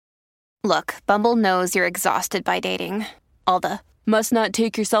Look, Bumble knows you're exhausted by dating. All the must not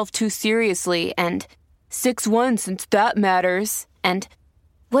take yourself too seriously and 6'1" since that matters. And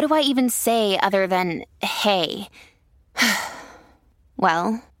what do I even say other than hey?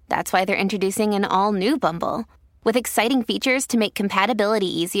 Well, that's why they're introducing an all-new Bumble with exciting features to make compatibility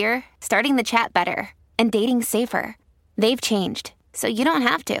easier, starting the chat better, and dating safer. They've changed, so you don't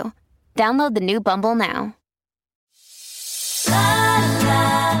have to. Download the new Bumble now.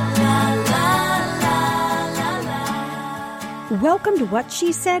 Welcome to What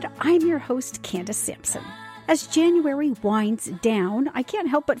She Said. I'm your host, Candace Sampson. As January winds down, I can't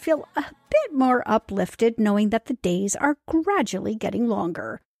help but feel a bit more uplifted knowing that the days are gradually getting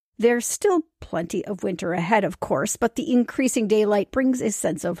longer. There's still plenty of winter ahead, of course, but the increasing daylight brings a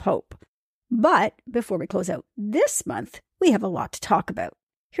sense of hope. But before we close out this month, we have a lot to talk about.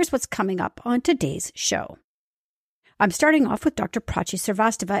 Here's what's coming up on today's show. I'm starting off with Dr. Prachi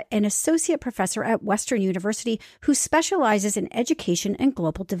Srivastava, an associate professor at Western University who specializes in education and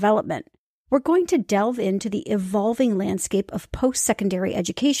global development. We're going to delve into the evolving landscape of post-secondary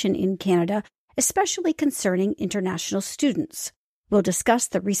education in Canada, especially concerning international students. We'll discuss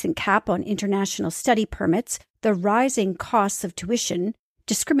the recent cap on international study permits, the rising costs of tuition,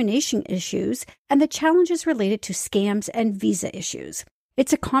 discrimination issues, and the challenges related to scams and visa issues.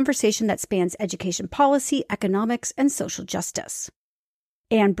 It's a conversation that spans education policy, economics, and social justice.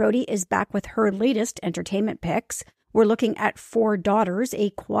 Anne Brodie is back with her latest entertainment picks. We're looking at Four Daughters,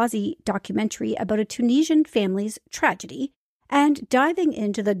 a quasi-documentary about a Tunisian family's tragedy, and diving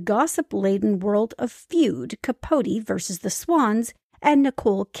into the gossip-laden world of Feud, Capote versus the Swans, and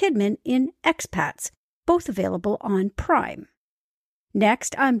Nicole Kidman in Expats, both available on Prime.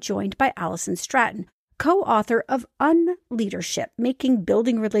 Next, I'm joined by Alison Stratton, co-author of Unleadership, Making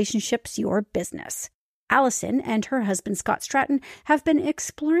Building Relationships Your Business. Alison and her husband Scott Stratton have been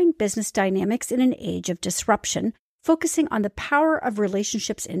exploring business dynamics in an age of disruption, focusing on the power of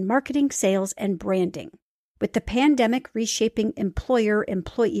relationships in marketing, sales, and branding. With the pandemic reshaping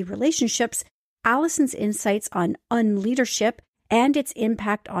employer-employee relationships, Alison's insights on unleadership and its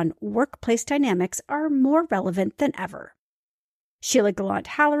impact on workplace dynamics are more relevant than ever. Sheila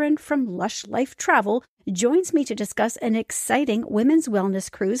Gallant-Halloran from Lush Life Travel joins me to discuss an exciting women's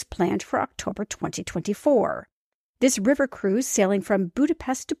wellness cruise planned for October 2024. This river cruise sailing from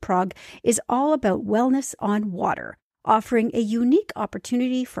Budapest to Prague is all about wellness on water, offering a unique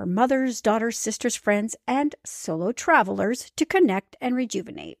opportunity for mothers, daughters, sisters, friends, and solo travelers to connect and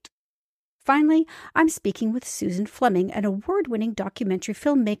rejuvenate. Finally, I'm speaking with Susan Fleming, an award-winning documentary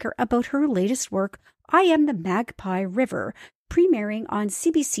filmmaker, about her latest work, I Am the Magpie River, premiering on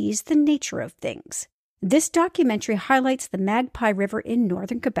CBC's The Nature of Things. This documentary highlights the Magpie River in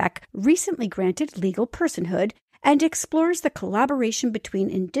northern Quebec, recently granted legal personhood, and explores the collaboration between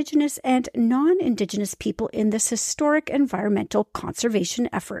Indigenous and non-Indigenous people in this historic environmental conservation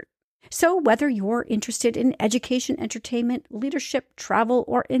effort. So whether you're interested in education, entertainment, leadership, travel,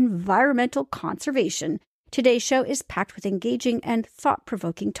 or environmental conservation, today's show is packed with engaging and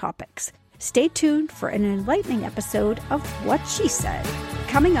thought-provoking topics. Stay tuned for an enlightening episode of What She Said,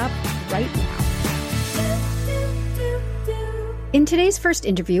 coming up right now. In today's first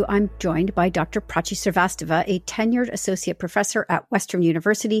interview, I'm joined by Dr. Prachi Srivastava, a tenured associate professor at Western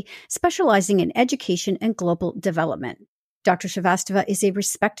University, specializing in education and global development. Dr. Srivastava is a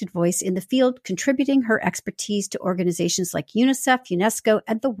respected voice in the field, contributing her expertise to organizations like UNICEF, UNESCO,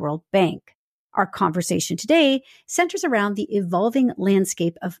 and the World Bank. Our conversation today centers around the evolving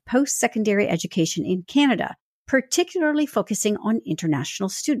landscape of post-secondary education in Canada, particularly focusing on international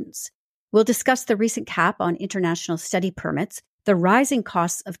students. We'll discuss the recent cap on international study permits, the rising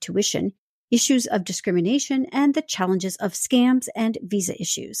costs of tuition, issues of discrimination, and the challenges of scams and visa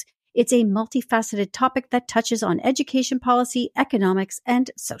issues. It's a multifaceted topic that touches on education policy, economics,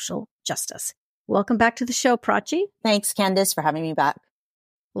 and social justice. Welcome back to the show, Prachi. Thanks, Candace, for having me back.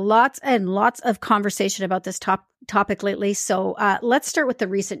 Lots and lots of conversation about this topic lately. So let's start with the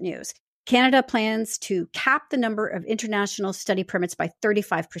recent news. Canada plans to cap the number of international study permits by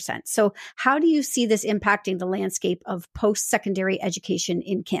 35%. So how do you see this impacting the landscape of post-secondary education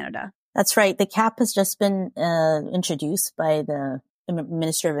in Canada? That's right. The cap has just been introduced by the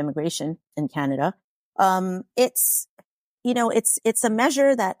Minister of Immigration in Canada. It's a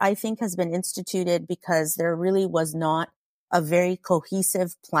measure that I think has been instituted because there really was not a very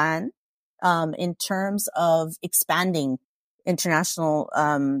cohesive plan in terms of expanding international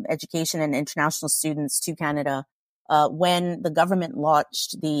education and international students to Canada when the government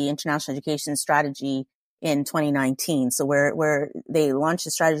launched the international education strategy in 2019. So where they launched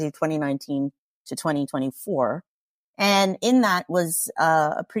the strategy 2019 to 2024. And in that was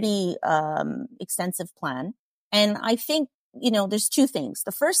a pretty extensive plan. And I think, there's two things.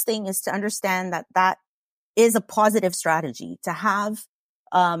 The first thing is to understand that is a positive strategy to have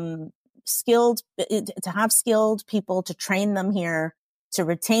skilled people, to train them here, to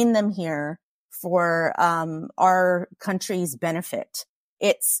retain them here for our country's benefit.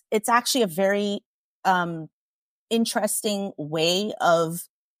 It's actually a very interesting way of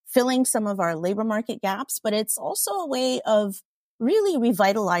filling some of our labor market gaps, but it's also a way of really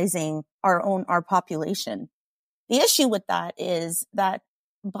revitalizing our population. The issue with that is that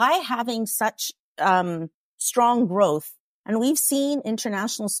by having such strong growth, and we've seen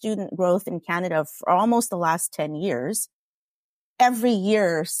international student growth in Canada for almost the last 10 years, every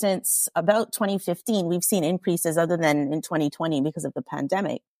year since about 2015, we've seen increases other than in 2020 because of the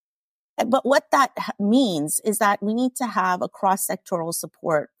pandemic. But what that means is that we need to have a cross-sectoral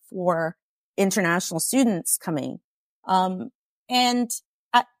support for international students coming. And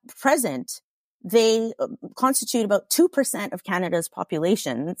at present, they constitute about 2% of Canada's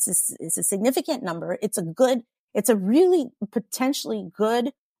population. It's a significant number. It's a really potentially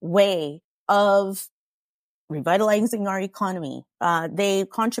good way of revitalizing our economy. They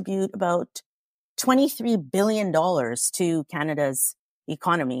contribute about $23 billion to Canada's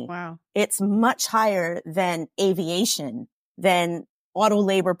economy. Wow. It's much higher than aviation, than auto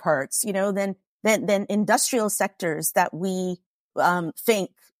labor parts, than industrial sectors that we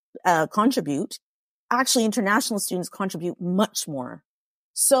think contribute. Actually, international students contribute much more.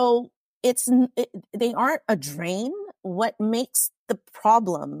 So they aren't a drain. What makes the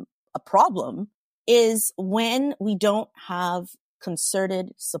problem a problem is when we don't have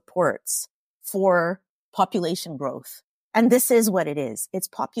concerted supports for population growth. And this is what it is. It's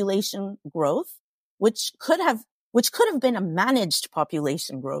population growth, which could have been a managed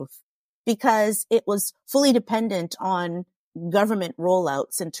population growth because it was fully dependent on government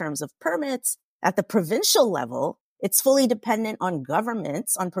rollouts in terms of permits. At the provincial level, it's fully dependent on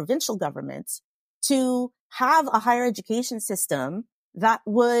provincial governments to have a higher education system that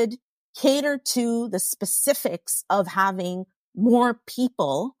would cater to the specifics of having more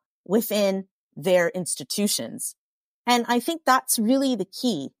people within their institutions. And I think that's really the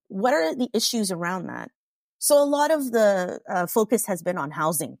key. What are the issues around that? So a lot of the focus has been on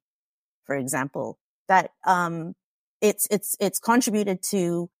housing, for example, that it's contributed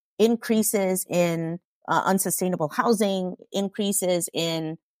to increases in unsustainable housing, increases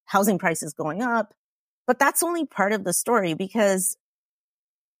in housing prices going up. But that's only part of the story because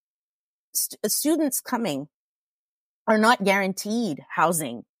students coming are not guaranteed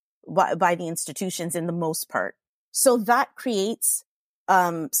housing by the institutions in the most part. So that creates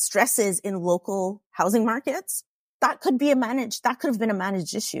stresses in local housing markets. That could have been a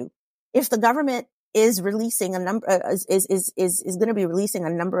managed issue. If the government is releasing is going to be releasing a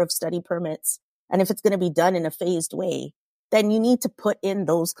number of study permits, and if it's going to be done in a phased way, then you need to put in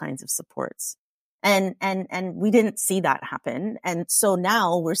those kinds of supports. And we didn't see that happen. And so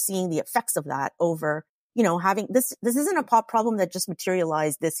now we're seeing the effects of that over, having this isn't a problem that just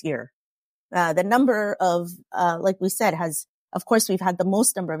materialized this year. The number of, like we said, of course, we've had the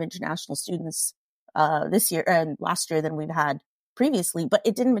most number of international students this year and last year than we've had previously, but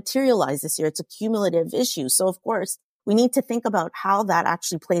it didn't materialize this year. It's a cumulative issue. So, of course, we need to think about how that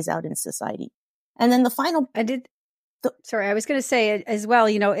actually plays out in society. And then the final... I was going to say as well,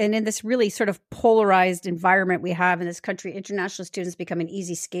 and in this really sort of polarized environment we have in this country, international students become an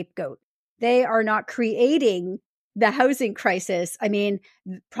easy scapegoat. They are not creating the housing crisis. I mean,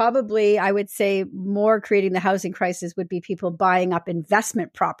 probably I would say more creating the housing crisis would be people buying up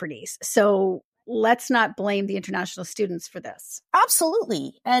investment properties. So let's not blame the international students for this.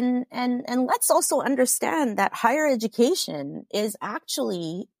 Absolutely. And let's also understand that higher education is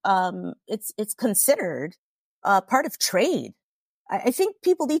actually, it's considered part of trade. I think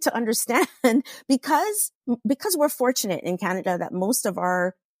people need to understand because we're fortunate in Canada that most of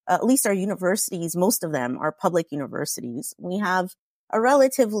at least our universities, most of them are public universities. We have a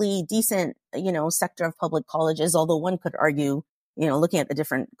relatively decent, sector of public colleges, although one could argue, looking at the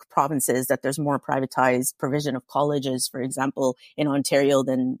different provinces, that there's more privatized provision of colleges, for example, in Ontario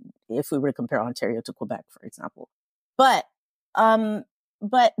than if we were to compare Ontario to Quebec, for example. But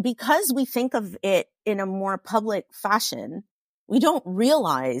because we think of it in a more public fashion, we don't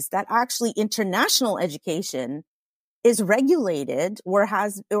realize that actually international education is regulated or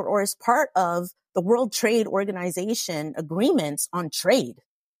is part of the World Trade Organization agreements on trade.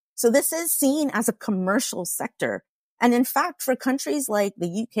 So this is seen as a commercial sector. And in fact, for countries like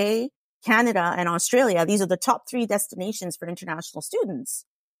the UK, Canada, and Australia, these are the top 3 destinations for international students.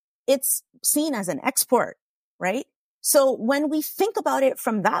 It's seen as an export, right? So when we think about it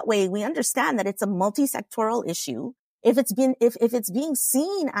from that way, we understand that it's a multi-sectoral issue. If it's being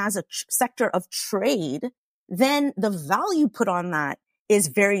seen as a sector of trade, then the value put on that is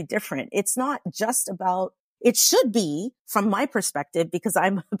very different. It's not just about, it should be, from my perspective, because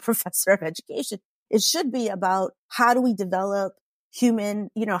I'm a professor of education, it should be about how do we develop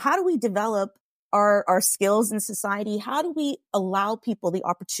how do we develop our skills in society? How do we allow people the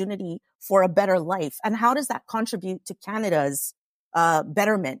opportunity for a better life? And how does that contribute to Canada's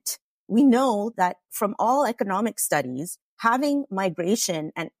betterment? We know that from all economic studies, having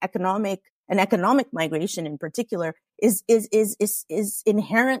migration and economic migration in particular is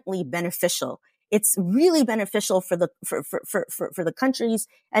inherently beneficial. It's really beneficial for the countries,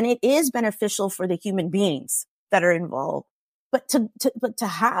 and it is beneficial for the human beings that are involved. But to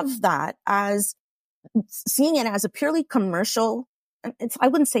have that as, seeing it as a purely commercial, I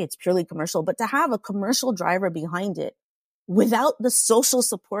wouldn't say it's purely commercial, but to have a commercial driver behind it without the social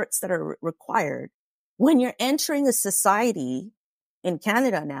supports that are required when you're entering a society in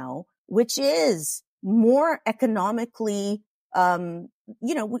Canada now, which is more economically,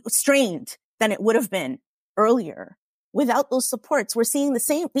 strained than it would have been earlier. Without those supports, we're seeing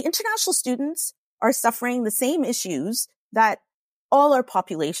the international students are suffering the same issues that all our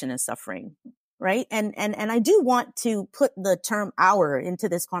population is suffering, right? And I do want to put the term "our" into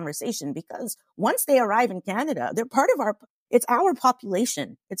this conversation, because once they arrive in Canada, they're part of it's our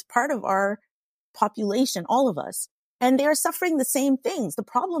population. It's part of our population, all of us. And they're suffering the same things. The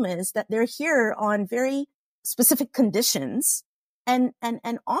problem is that they're here on very specific conditions, and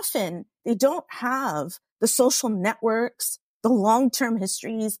often they don't have the social networks, the long-term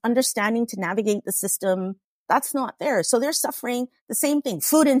histories, understanding to navigate the system. That's not there. So they're suffering the same thing.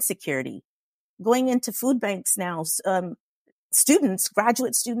 Food insecurity. Going into food banks now, students,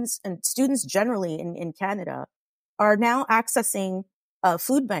 graduate students, and students generally in Canada are now accessing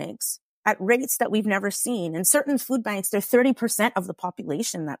food banks at rates that we've never seen. In certain food banks, they're 30% of the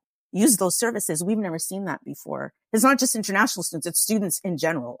population that use those services. We've never seen that before. It's not just international students, it's students in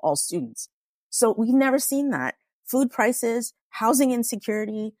general, all students. So we've never seen that. Food prices, housing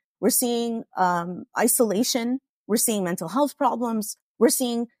insecurity, we're seeing isolation, we're seeing mental health problems, we're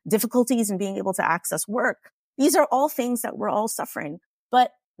seeing difficulties in being able to access work. These are all things that we're all suffering,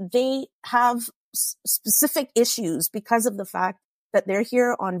 but they have specific issues because of the fact that they're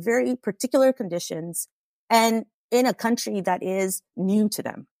here on very particular conditions and in a country that is new to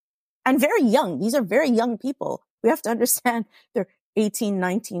them and very young. These are very young people. We have to understand they're 18,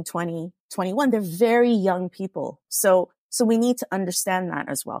 19, 20, 21. They're very young people. So we need to understand that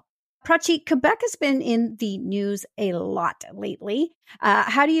as well. Prachi, Quebec has been in the news a lot lately.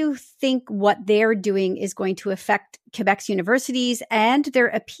 How do you think what they're doing is going to affect Quebec's universities and their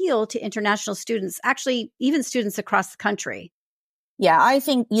appeal to international students, actually even students across the country? Yeah, I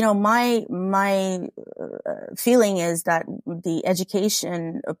think, my feeling is that the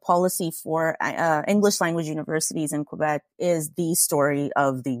education policy for English language universities in Quebec is the story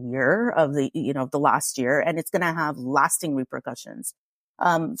of the year, of the last year, and it's going to have lasting repercussions.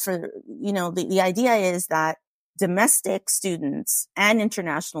 The idea is that domestic students and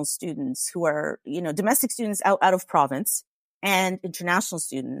international students who are, domestic students out of province and international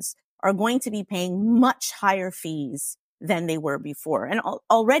students are going to be paying much higher fees than they were before. And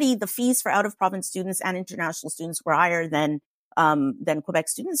already the fees for out of province students and international students were higher than Quebec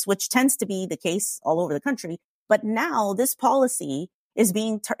students, which tends to be the case all over the country. But now this policy is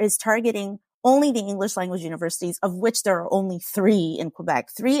targeting only the English language universities, of which there are only 3 in Quebec.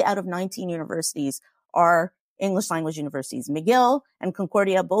 3 out of 19 universities are English language universities. McGill and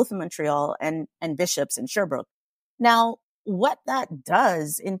Concordia, both in Montreal, and Bishops in Sherbrooke. Now, what that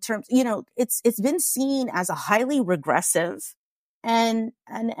does in terms, it's been seen as a highly regressive and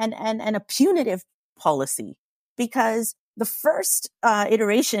a punitive policy, because the first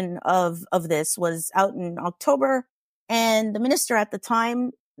iteration of this was out in October, and the minister at the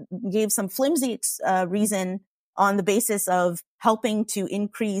time gave some flimsy reason on the basis of helping to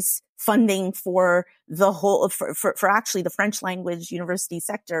increase funding for the whole for actually the French language university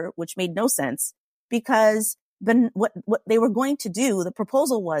sector, which made no sense, because then what they were going to do, the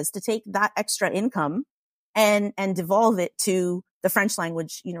proposal was to take that extra income and devolve it to the French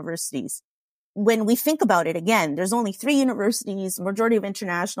language universities. When we think about it, again, there's only 3 universities. Majority of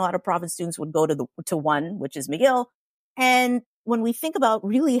international out of province students would go to one, which is McGill. And when we think about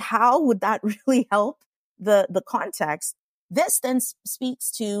really how would that really help the context, this then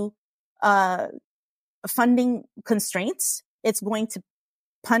speaks to funding constraints. It's going to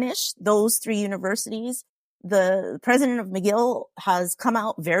punish those 3 universities the president of McGill has come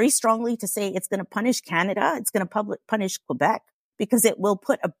out very strongly to say it's going to punish Canada. It's going to punish Quebec because it will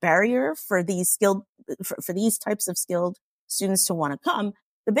put a barrier for these for these types of skilled students to want to come.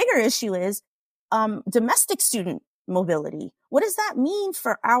 The bigger issue is domestic student mobility. What does that mean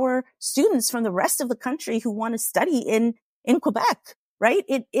for our students from the rest of the country who want to study in Quebec? Right?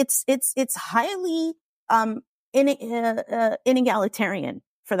 It's highly inegalitarian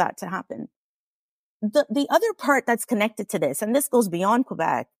for that to happen. The other part that's connected to this, and this goes beyond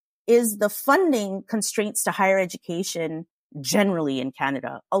Quebec, is the funding constraints to higher education generally in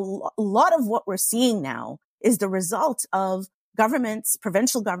Canada. A lot of what we're seeing now is the result of governments,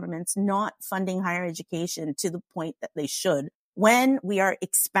 provincial governments, not funding higher education to the point that they should when we are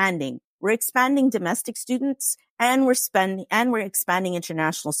expanding. We're expanding domestic students and we're expanding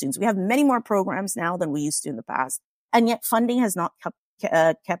international students. We have many more programs now than we used to in the past, and yet funding has not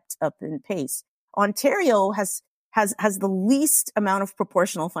kept up in pace. Ontario has the least amount of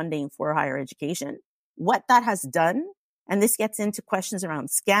proportional funding for higher education. What that has done, and this gets into questions around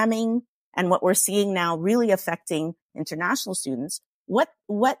scamming and what we're seeing now really affecting international students. What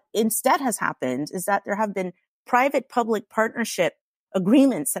instead has happened is that there have been private-public partnership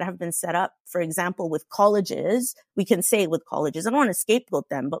agreements that have been set up, for example, with colleges. We can say with colleges, I don't want to scapegoat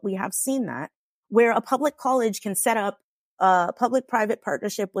them, but we have seen that, where a public college can set up a public-private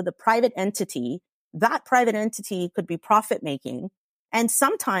partnership with a private entity. That private entity could be profit-making. And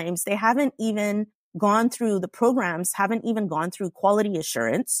sometimes they haven't even gone through the programs, haven't even gone through quality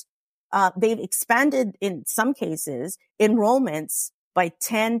assurance. They've expanded, in some cases, enrollments by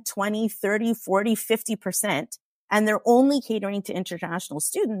 10, 20, 30, 40, 50%. And they're only catering to international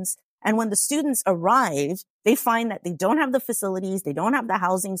students. And when the students arrive, they find that they don't have the facilities, they don't have the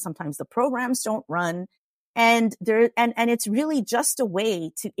housing. Sometimes the programs don't run. And it's really just a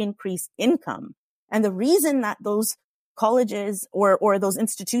way to increase income. And the reason that those colleges or those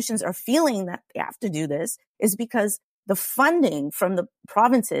institutions are feeling that they have to do this is because the funding from the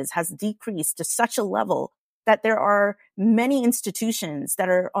provinces has decreased to such a level that there are many institutions that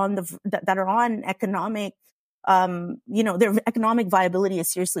are on economic, their economic viability is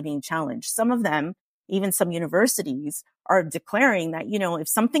seriously being challenged. Some of them, even some universities, are declaring that, if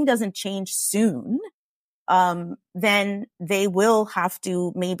something doesn't change soon, then they will have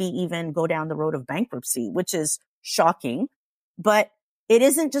to maybe even go down the road of bankruptcy, which is shocking. But it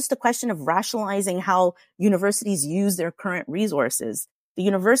isn't just a question of rationalizing how universities use their current resources. The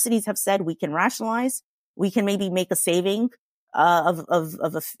universities have said we can rationalize, we can maybe make a saving of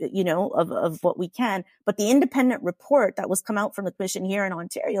what we can. But the independent report that was come out from the commission here in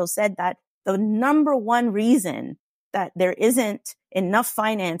Ontario said that the number one reason that there isn't enough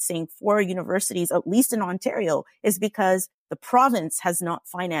financing for universities, at least in Ontario, is because the province has not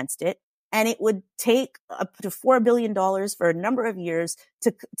financed it. And it would take up to $4 billion for a number of years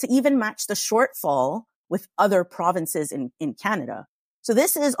to even match the shortfall with other provinces in Canada. So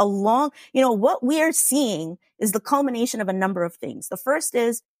this is a long, what we are seeing is the culmination of a number of things. The first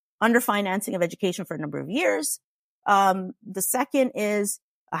is underfinancing of education for a number of years. The second is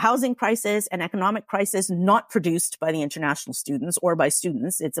a housing crisis and economic crisis not produced by the international students or by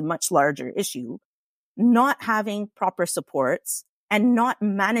students. It's a much larger issue. Not having proper supports and not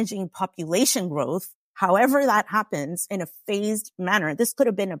managing population growth, however that happens, in a phased manner. This could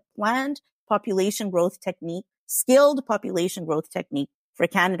have been a planned population growth technique, skilled population growth technique for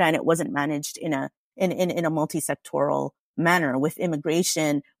Canada, and it wasn't managed in a multi-sectoral manner with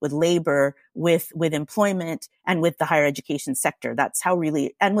immigration, with labor, with employment, and with the higher education sector. That's how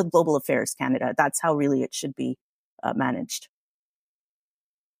really, and with Global Affairs Canada, that's how really it should be managed.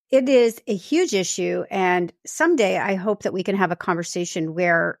 It is a huge issue. And someday I hope that we can have a conversation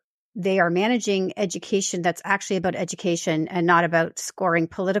where they are managing education that's actually about education and not about scoring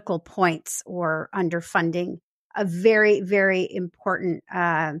political points or underfunding a very, very important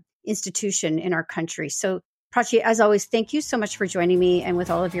institution in our country. So, Prachi, as always, thank you so much for joining me and with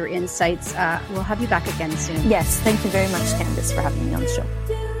all of your insights. We'll have you back again soon. Yes, thank you very much, Candace, for having me on the show.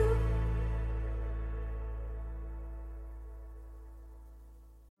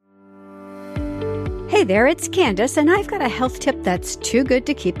 Hey there, it's Candace, and I've got a health tip that's too good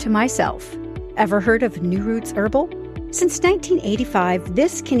to keep to myself. Ever heard of New Roots Herbal? Since 1985,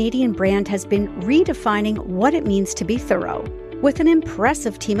 this Canadian brand has been redefining what it means to be thorough. With an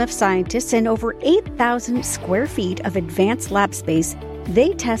impressive team of scientists and over 8,000 square feet of advanced lab space,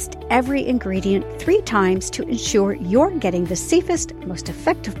 they test every ingredient 3 times to ensure you're getting the safest, most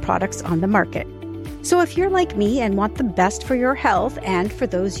effective products on the market. So if you're like me and want the best for your health and for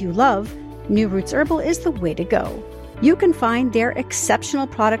those you love, New Roots Herbal is the way to go. You can find their exceptional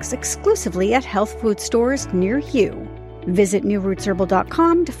products exclusively at health food stores near you. Visit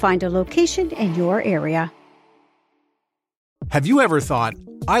newrootsherbal.com to find a location in your area. Have you ever thought,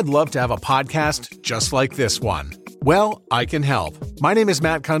 I'd love to have a podcast just like this one? Well, I can help. My name is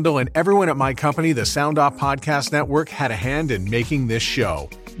Matt Kundle, and everyone at my company, the Sound Off Podcast Network, had a hand in making this show.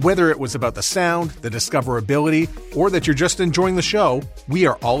 Whether it was about the sound, the discoverability, or that you're just enjoying the show, we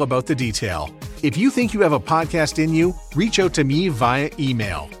are all about the detail. If you think you have a podcast in you, reach out to me via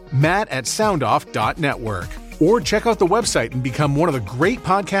email, matt@soundoff.network, or check out the website and become one of the great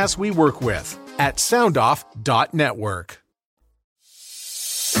podcasts we work with at soundoff.network.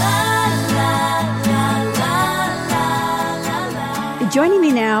 Joining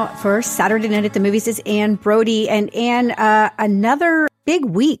me now for Saturday Night at the Movies is Anne Brody. And Anne, another big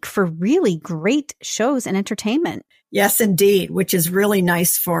week for really great shows and entertainment. Yes, indeed, which is really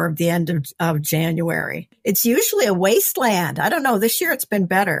nice for the end of January. It's usually a wasteland. I don't know. This year it's been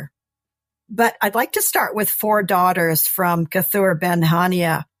better. But I'd like to start with Four Daughters from Kathur Ben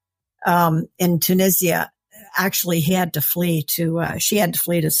Hania in Tunisia. Actually, she had to flee to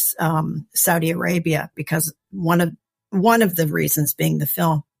Saudi Arabia because one of the reasons being the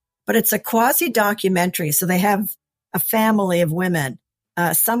film. But it's a quasi-documentary. So they have a family of women.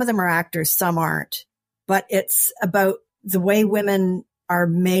 Some of them are actors, some aren't. But it's about the way women are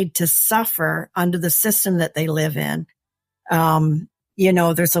made to suffer under the system that they live in.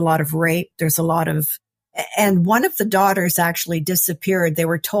 There's a lot of rape. And one of the daughters actually disappeared. They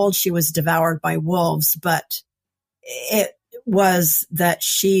were told she was devoured by wolves, but it was that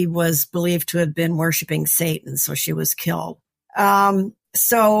she was believed to have been worshiping Satan, so she was killed.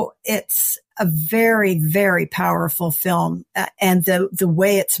 So it's a very, very powerful film. And the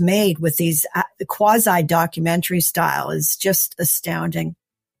way it's made with these quasi-documentary style is just astounding.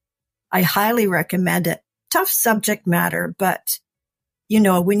 I highly recommend it. Tough subject matter, but,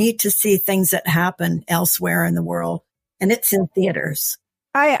 we need to see things that happen elsewhere in the world. And it's in theaters.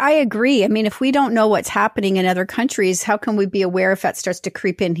 I agree. I mean, if we don't know what's happening in other countries, how can we be aware if that starts to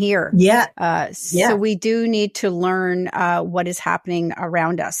creep in here? Yeah. So we do need to learn what is happening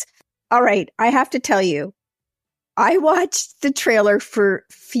around us. All right. I have to tell you, I watched the trailer for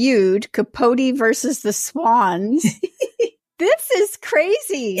Feud, Capote versus the Swans. This is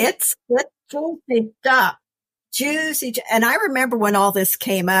crazy. It's juicy stuff. Juicy. And I remember when all this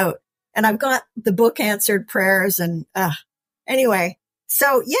came out, and I've got the book Answered Prayers. And anyway.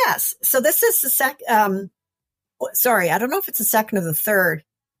 So yes, so this is the I don't know if it's the second or the third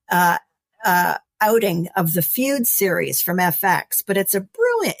outing of the Feud series from FX, but it's a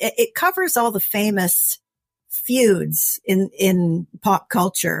brilliant. It covers all the famous feuds in pop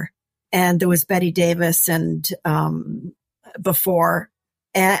culture, and there was Betty Davis and before,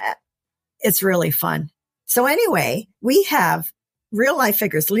 and it's really fun. So anyway, we have real life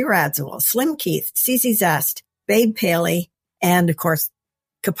figures: Lee Radziwill, Slim Keith, Cece Zest, Babe Paley, and of course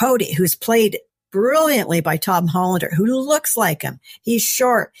Capote, who's played brilliantly by Tom Hollander, who looks like him. He's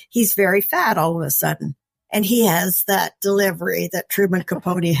short. He's very fat all of a sudden. And he has that delivery that Truman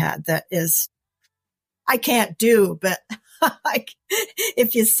Capote had that is, I can't do, but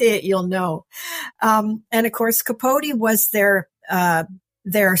if you see it, you'll know. And of course, Capote was their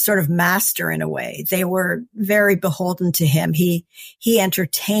sort of master in a way. They were very beholden to him. He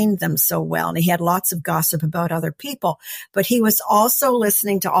entertained them so well, and he had lots of gossip about other people, but he was also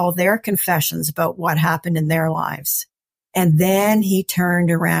listening to all their confessions about what happened in their lives. And then he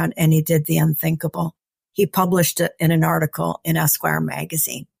turned around and he did the unthinkable. He published it in an article in Esquire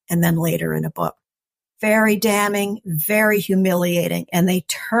magazine and then later in a book. Very damning, very humiliating. And they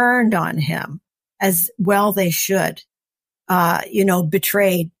turned on him, as well they should.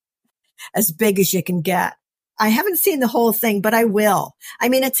 Betrayed as big as you can get. I haven't seen the whole thing, but I will. I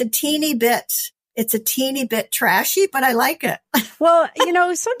mean, it's a teeny bit trashy, but I like it. Well,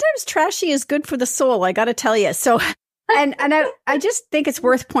 sometimes trashy is good for the soul. I got to tell you. So, and I just think it's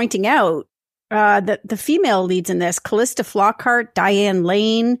worth pointing out that the female leads in this: Callista Flockhart, Diane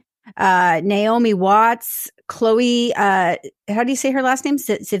Lane, Naomi Watts, Chloe. How do you say her last name?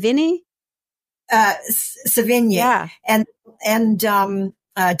 Savini. Savigny. Yeah. And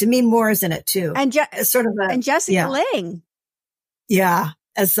Demi Moore is in it too. And and Jessica Lange. Yeah.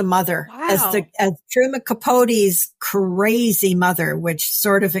 As the mother, wow. as Truman Capote's crazy mother, which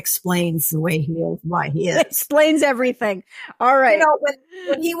sort of explains the way he is, why he is. It explains everything. All right.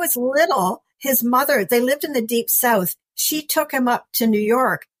 When he was little, his mother, they lived in the deep South. She took him up to New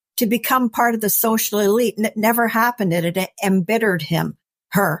York to become part of the social elite. And it never happened. It embittered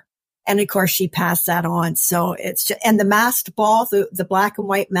her. And of course, she passed that on. So it's just, and the masked ball, the black and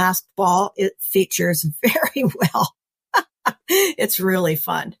white masked ball, it features very well. It's really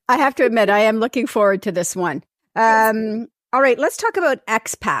fun. I have to admit, I am looking forward to this one. All right, let's talk about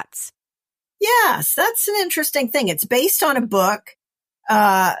expats. Yes, that's an interesting thing. It's based on a book,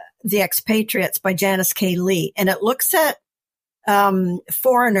 The Expatriates by Janice K. Lee, and it looks at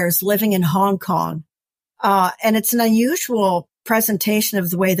foreigners living in Hong Kong. And it's an unusual presentation of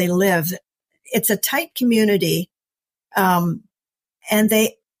the way they live. It's a tight community, and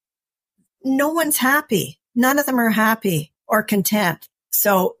no one's happy. None of them are happy or content.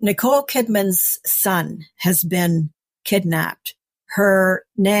 So Nicole Kidman's son has been kidnapped. Her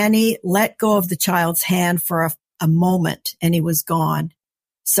nanny let go of the child's hand for a moment and he was gone.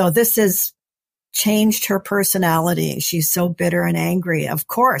 So this has changed her personality. She's so bitter and angry, of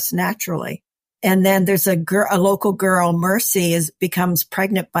course, naturally. And then there's a local girl, Mercy, becomes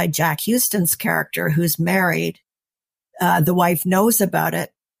pregnant by Jack Houston's character, who's married. The wife knows about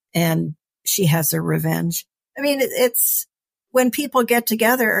it and she has her revenge. I mean, it's when people get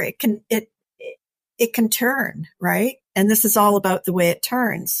together, it can turn, right? And this is all about the way it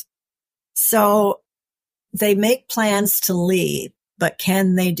turns. So they make plans to leave, but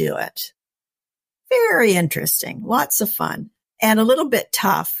can they do it? Very interesting. Lots of fun and a little bit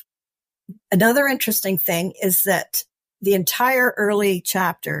tough. Another interesting thing is that the entire early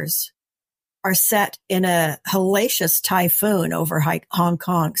chapters are set in a hellacious typhoon over Hong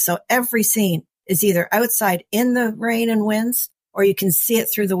Kong. So every scene is either outside in the rain and winds, or you can see it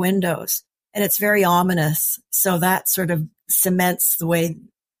through the windows. And it's very ominous. So that sort of cements the way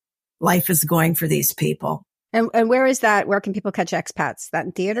life is going for these people. And where is that? Where can people catch expats? That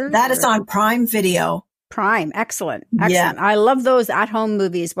in theaters? That is on Prime Video. Prime. Excellent. Yeah. I love those at-home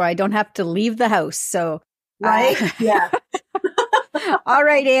movies where I don't have to leave the house. So, right? Yeah. All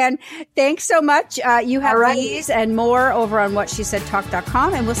right, Anne. Thanks so much. You have these and more over on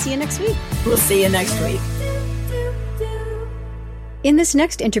whatshesaidtalk.com, and we'll see you next week. We'll see you next week. In this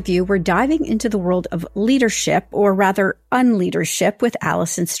next interview, we're diving into the world of leadership, or rather unleadership, with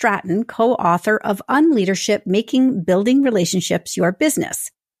Allison Stratton, co-author of Unleadership: Making Building Relationships Your Business.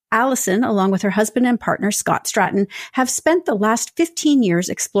 Allison, along with her husband and partner, Scott Stratton, have spent the last 15 years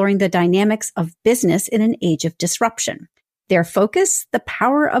exploring the dynamics of business in an age of disruption. Their focus, the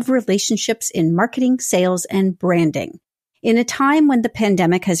power of relationships in marketing, sales, and branding. In a time when the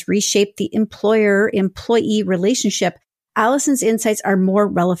pandemic has reshaped the employer-employee relationship, Allison's insights are more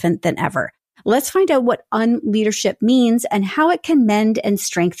relevant than ever. Let's find out what unleadership means and how it can mend and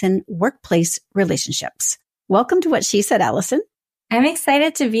strengthen workplace relationships. Welcome to What She Said, Allison. I'm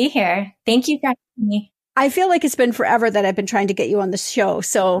excited to be here. Thank you for having me. I feel like it's been forever that I've been trying to get you on the show.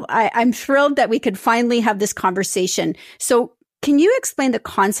 So I'm thrilled that we could finally have this conversation. So can you explain the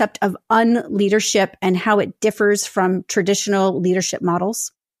concept of unleadership and how it differs from traditional leadership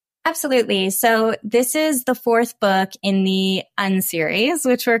models? Absolutely. So this is the fourth book in the series,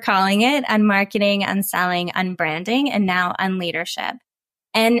 which we're calling it Unmarketing, Unselling, Unbranding, and now Unleadership.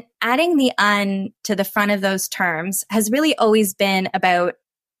 And adding the to the front of those terms has really always been about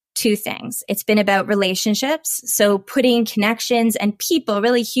two things. It's been about relationships. So putting connections and people,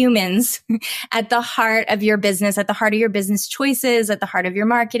 really humans, at the heart of your business, at the heart of your business choices, at the heart of your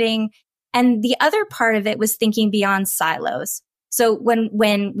marketing. And the other part of it was thinking beyond silos. So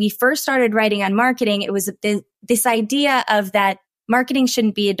when we first started writing on marketing, it was this idea of that marketing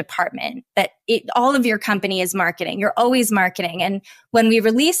shouldn't be a department, that all of your company is marketing. You're always marketing. And when we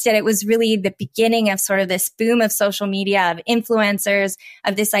released it, it was really the beginning of sort of this boom of social media, of influencers,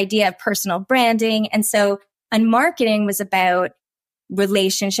 of this idea of personal branding. And so unmarketing was about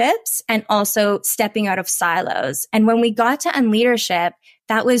relationships and also stepping out of silos. And when we got to unleadership,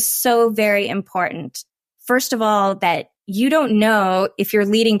 that was so very important. First of all, that you don't know if you're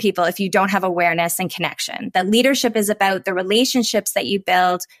leading people if you don't have awareness and connection. That leadership is about the relationships that you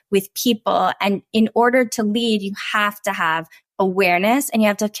build with people. And in order to lead, you have to have awareness and you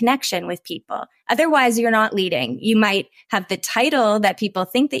have to have connection with people. Otherwise, you're not leading. You might have the title that people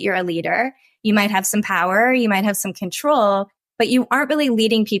think that you're a leader. You might have some power. You might have some control, but you aren't really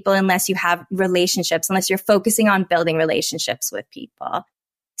leading people unless you have relationships, unless you're focusing on building relationships with people.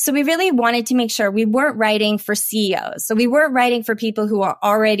 So we really wanted to make sure we weren't writing for CEOs. So we weren't writing for people who are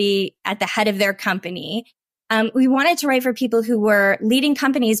already at the head of their company. We wanted to write for people who were leading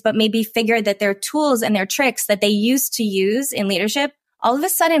companies, but maybe figured that their tools and their tricks that they used to use in leadership all of a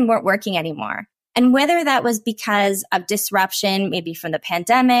sudden weren't working anymore. And whether that was because of disruption, maybe from the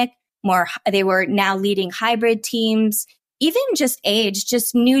pandemic, they were now leading hybrid teams, even just age,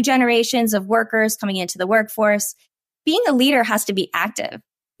 just new generations of workers coming into the workforce. Being a leader has to be active.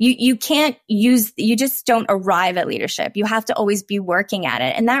 You just don't arrive at leadership. You have to always be working at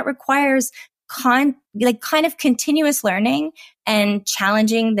it. And that requires kind of continuous learning and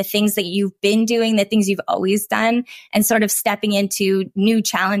challenging the things that you've been doing, the things you've always done, and sort of stepping into new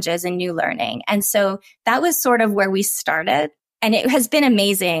challenges and new learning. And so that was sort of where we started. And it has been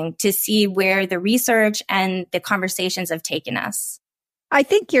amazing to see where the research and the conversations have taken us. I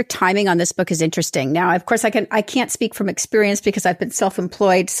think your timing on this book is interesting. Now, of course, I can't speak from experience because I've been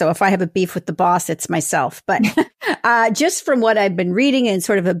self-employed. So if I have a beef with the boss, it's myself. But just from what I've been reading and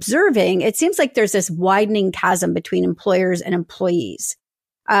sort of observing, it seems like there's this widening chasm between employers and employees.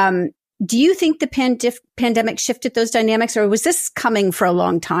 Do you think the pandemic shifted those dynamics, or was this coming for a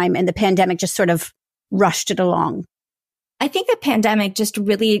long time and the pandemic just sort of rushed it along? I think the pandemic just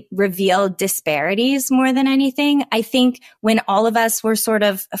really revealed disparities more than anything. I think when all of us were sort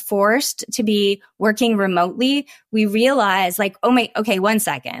of forced to be working remotely, we realized like, okay, 1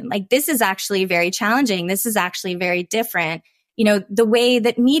 second. Like, this is actually very challenging. This is actually very different. You know, the way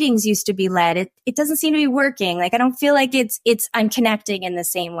that meetings used to be led, it doesn't seem to be working. Like, I don't feel like I'm connecting in the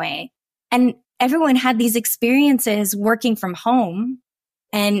same way. And everyone had these experiences working from home.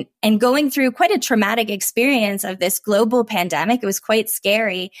 And going through quite a traumatic experience of this global pandemic. It was quite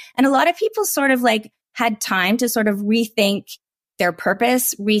scary. And a lot of people sort of like had time to sort of rethink their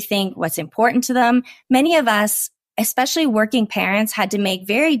purpose, rethink what's important to them. Many of us, especially working parents, had to make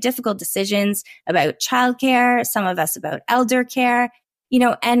very difficult decisions about childcare, some of us about elder care, you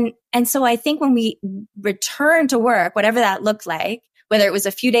know, and so I think when we returned to work, whatever that looked like, whether it was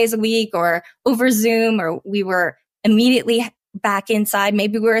a few days a week or over Zoom, or we were immediately back inside,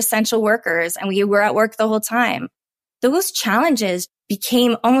 maybe we're essential workers and we were at work the whole time. Those challenges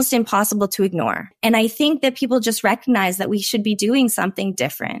became almost impossible to ignore. And I think that people just recognize that we should be doing something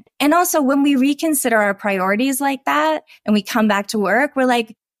different. And also when we reconsider our priorities like that and we come back to work, we're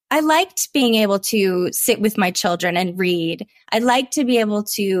like, I liked being able to sit with my children and read. I like to be able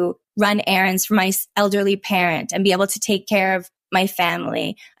to run errands for my elderly parent and be able to take care of my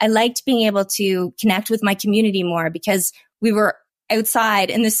family. I liked being able to connect with my community more because we were outside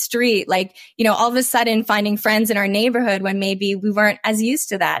in the street, like, you know, all of a sudden finding friends in our neighborhood when maybe we weren't as used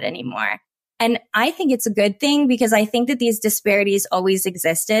to that anymore. And I think it's a good thing because I think that these disparities always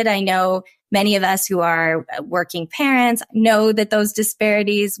existed. I know many of us who are working parents know that those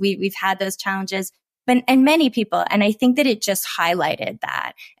disparities, we've had those challenges, and many people. And I think that it just highlighted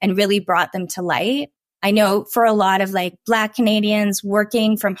that and really brought them to light. I know for a lot of like Black Canadians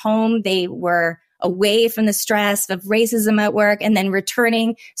working from home, they were away from the stress of racism at work and then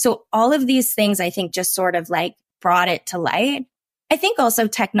returning. So all of these things, I think, just sort of like brought it to light. I think also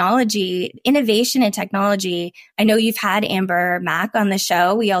technology, innovation in technology. I know you've had Amber Mack on the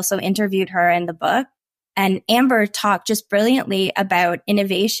show. We also interviewed her in the book. And Amber talked just brilliantly about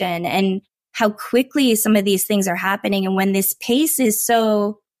innovation and how quickly some of these things are happening. And when this pace is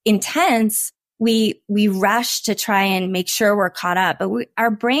so intense, we rush to try and make sure we're caught up. But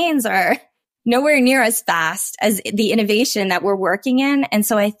our brains are nowhere near as fast as the innovation that we're working in. And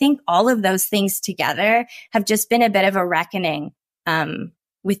so I think all of those things together have just been a bit of a reckoning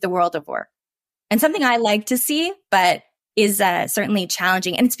with the world of work. And something I like to see, but is certainly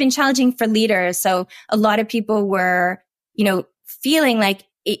challenging. And it's been challenging for leaders. So a lot of people were, you know, feeling like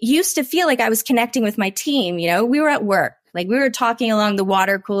it used to feel like I was connecting with my team. You know, we were at work, like we were talking along the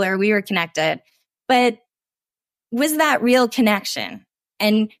water cooler, we were connected. But was that real connection?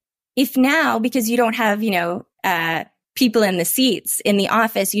 And if now, because you don't have, you know, people in the seats in the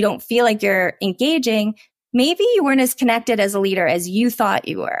office, you don't feel like you're engaging, maybe you weren't as connected as a leader as you thought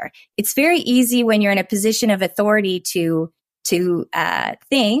you were. It's very easy when you're in a position of authority to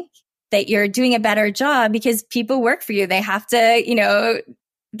think that you're doing a better job because people work for you. They have to, you know,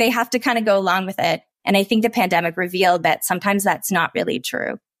 they have to kind of go along with it. And I think the pandemic revealed that sometimes that's not really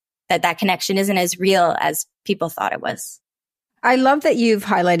true, that connection isn't as real as people thought it was. I love that you've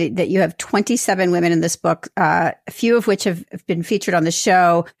highlighted that you have 27 women in this book, a few of which have been featured on the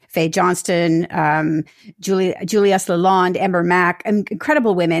show. Faye Johnston, Julius Lalonde, Amber Mack,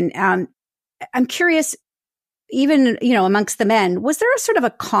 incredible women. I'm curious, even, you know, amongst the men, was there a sort of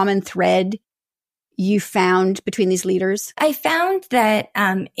a common thread you found between these leaders? I found that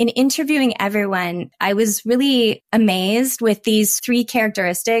in interviewing everyone, I was really amazed with these three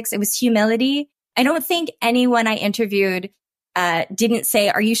characteristics. It was humility. I don't think anyone I interviewed didn't say,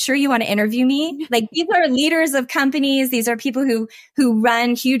 "Are you sure you want to interview me?" Like, these are leaders of companies. These are people who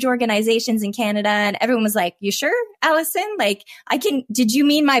run huge organizations in Canada. And everyone was like, "You sure, Allison? Like, did you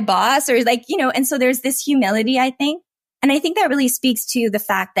mean my boss?" Or like, you know, and so there's this humility, I think. And I think that really speaks to the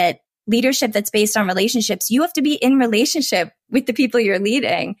fact that leadership that's based on relationships, you have to be in relationship with the people you're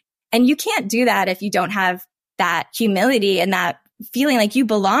leading. And you can't do that if you don't have that humility and that feeling like you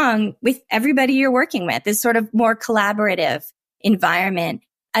belong with everybody you're working with, this sort of more collaborative environment.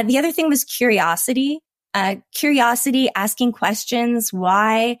 The other thing was curiosity. Asking questions.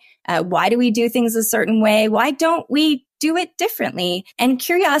 Why do we do things a certain way? Why don't we do it differently? And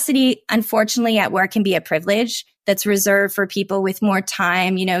curiosity, unfortunately, at work can be a privilege that's reserved for people with more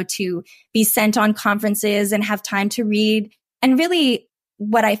time, to be sent on conferences and have time to read. And really,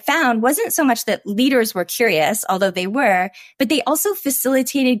 what I found wasn't so much that leaders were curious, although they were, but they also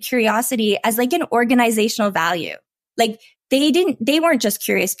facilitated curiosity as like an organizational value. Like they weren't just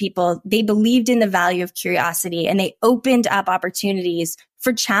curious people. They believed in the value of curiosity, and they opened up opportunities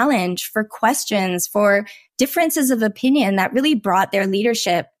for challenge, for questions, for differences of opinion that really brought their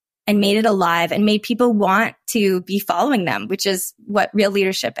leadership and made it alive and made people want to be following them, which is what real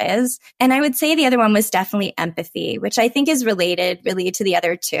leadership is. And I would say the other one was definitely empathy, which I think is related really to the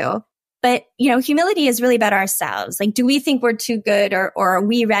other two. But, humility is really about ourselves. Like, do we think we're too good, or are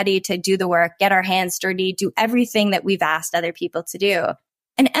we ready to do the work, get our hands dirty, do everything that we've asked other people to do?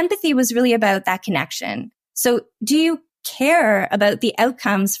 And empathy was really about that connection. So do you care about the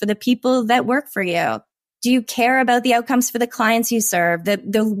outcomes for the people that work for you? Do you care about the outcomes for the clients you serve,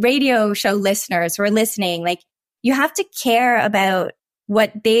 the radio show listeners who are listening? Like, you have to care about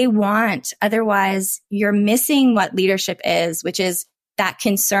what they want. Otherwise, you're missing what leadership is, which is that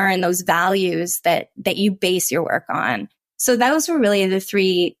concern, those values that you base your work on. So those were really the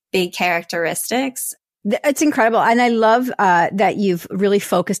three big characteristics. It's incredible. And I love that you've really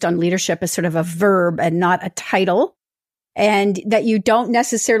focused on leadership as sort of a verb and not a title, and that you don't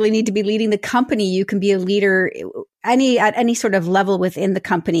necessarily need to be leading the company. You can be a leader at any sort of level within the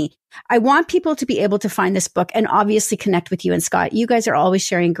company. I want people to be able to find this book and obviously connect with you and Scott. You guys are always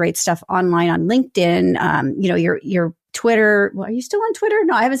sharing great stuff online on LinkedIn. Your Twitter. Well, are you still on Twitter?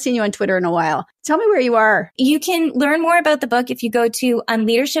 No, I haven't seen you on Twitter in a while. Tell me where you are. You can learn more about the book if you go to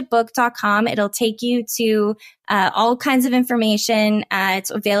unleadershipbook.com. It'll take you to all kinds of information. It's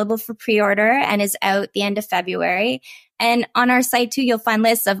available for pre-order and is out the end of February. And on our site too, you'll find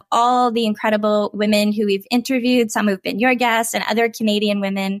lists of all the incredible women who we've interviewed, some who've been your guests and other Canadian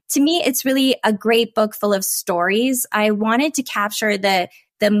women. To me, it's really a great book full of stories. I wanted to capture the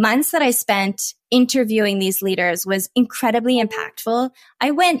months that I spent interviewing these leaders was incredibly impactful. I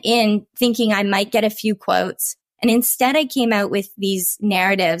went in thinking I might get a few quotes, and instead I came out with these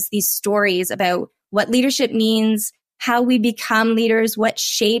narratives, these stories about what leadership means, how we become leaders, what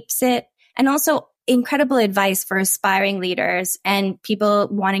shapes it, and also incredible advice for aspiring leaders and people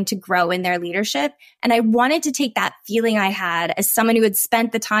wanting to grow in their leadership. And I wanted to take that feeling I had as someone who had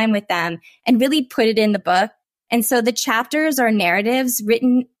spent the time with them and really put it in the book. And so the chapters are narratives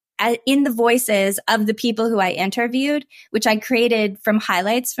written in the voices of the people who I interviewed, which I created from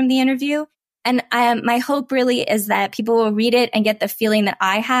highlights from the interview. And my hope really is that people will read it and get the feeling that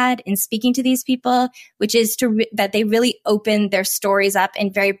I had in speaking to these people, which is that they really opened their stories up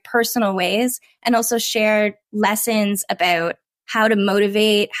in very personal ways and also shared lessons about how to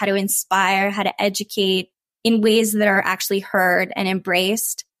motivate, how to inspire, how to educate in ways that are actually heard and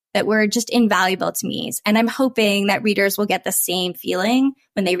embraced, that were just invaluable to me. And I'm hoping that readers will get the same feeling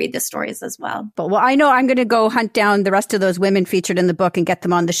when they read the stories as well. Well, I know I'm going to go hunt down the rest of those women featured in the book and get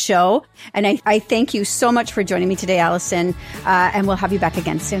them on the show. And I thank you so much for joining me today, Allison. And we'll have you back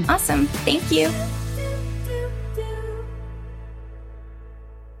again soon. Awesome. Thank you.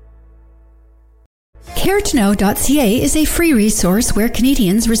 CareToKnow.ca is a free resource where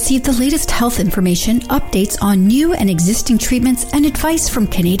Canadians receive the latest health information, updates on new and existing treatments, and advice from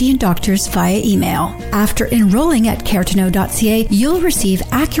Canadian doctors via email. After enrolling at CareToKnow.ca, you'll receive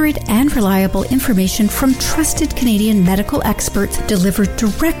accurate and reliable information from trusted Canadian medical experts delivered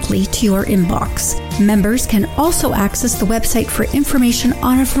directly to your inbox. Members can also access the website for information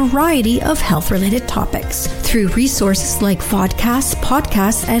on a variety of health-related topics. Through resources like vodcasts,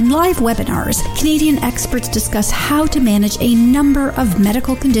 podcasts, and live webinars, Canadian experts discuss how to manage a number of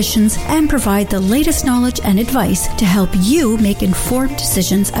medical conditions and provide the latest knowledge and advice to help you make informed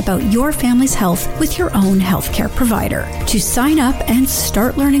decisions about your family's health with your own healthcare provider. To sign up and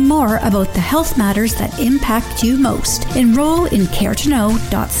start learning more about the health matters that impact you most, enroll in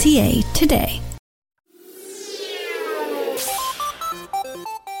CareToKnow.ca today.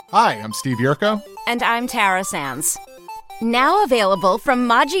 Hi, I'm Steve Yerko. And I'm Tara Sands. Now available from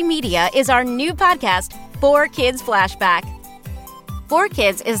Maji Media is our new podcast, 4Kids Flashback.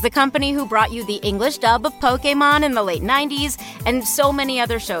 4Kids is the company who brought you the English dub of Pokémon in the late 90s and so many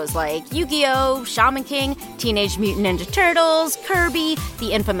other shows like Yu-Gi-Oh!, Shaman King, Teenage Mutant Ninja Turtles, Kirby,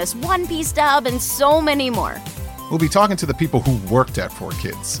 the infamous One Piece dub, and so many more. We'll be talking to the people who worked at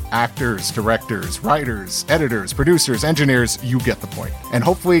 4Kids. Actors, directors, writers, editors, producers, engineers, you get the point. And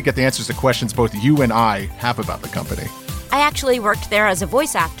hopefully get the answers to questions both you and I have about the company. I actually worked there as a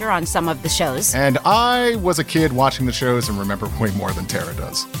voice actor on some of the shows. And I was a kid watching the shows and remember way more than Tara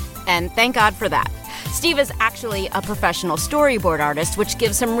does. And thank God for that. Steve is actually a professional storyboard artist, which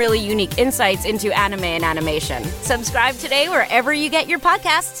gives some really unique insights into anime and animation. Subscribe today wherever you get your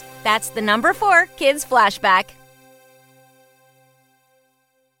podcasts. That's the number 4 Kids Flashback.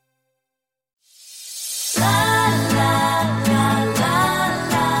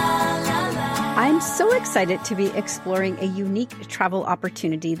 I'm so excited to be exploring a unique travel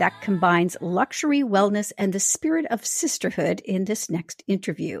opportunity that combines luxury, wellness, and the spirit of sisterhood in this next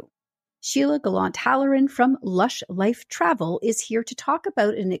interview. Sheila Gallant-Halloran from Lush Life Travel is here to talk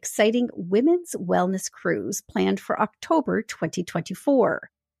about an exciting women's wellness cruise planned for October 2024.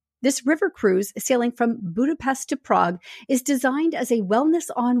 This river cruise, sailing from Budapest to Prague, is designed as a wellness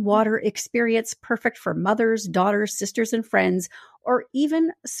on water experience perfect for mothers, daughters, sisters, and friends, or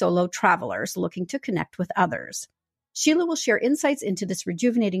even solo travelers looking to connect with others. Sheila will share insights into this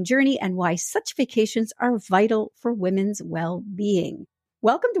rejuvenating journey and why such vacations are vital for women's well-being.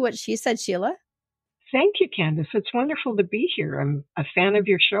 Welcome to What She Said, Sheila. Thank you, Candace. It's wonderful to be here. I'm a fan of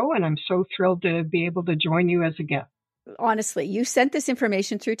your show, and I'm so thrilled to be able to join you as a guest. Honestly, you sent this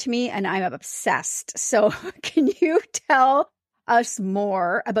information through to me, and I'm obsessed. So can you tell us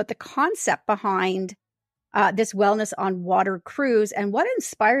more about the concept behind this Wellness on Water cruise and what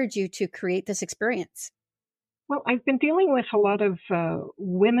inspired you to create this experience? Well, I've been dealing with a lot of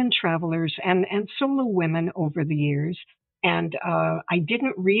women travelers and solo women over the years. And I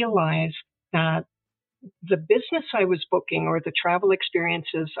didn't realize that the business I was booking or the travel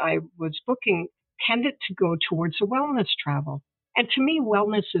experiences I was booking tended to go towards a wellness travel. And to me,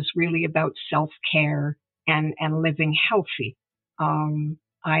 wellness is really about self-care and living healthy.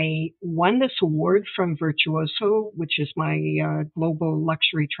 I won this award from Virtuoso, which is my global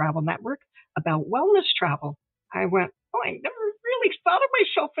luxury travel network, about wellness travel. I went, I never really thought of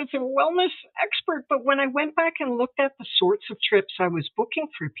myself as a wellness expert, but when I went back and looked at the sorts of trips I was booking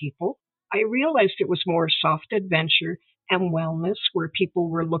for people, I realized it was more soft adventure and wellness where people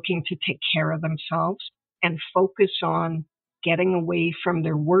were looking to take care of themselves and focus on getting away from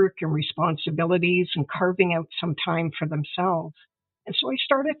their work and responsibilities and carving out some time for themselves. And so I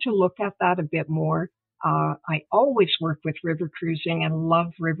started to look at that a bit more. I always worked with river cruising and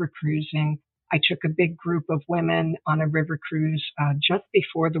love river cruising. I took a big group of women on a river cruise just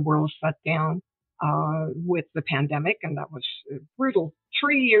before the world shut down with the pandemic, and that was a brutal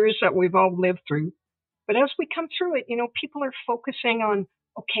 3 years that we've all lived through. But as we come through it, people are focusing on,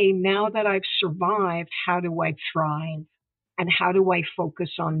 okay, now that I've survived, how do I thrive? And how do I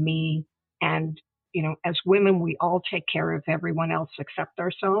focus on me? And, as women, we all take care of everyone else except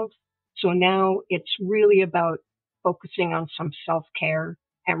ourselves. So now it's really about focusing on some self-care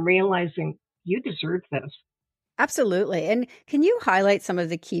and realizing you deserve this. Absolutely. And can you highlight some of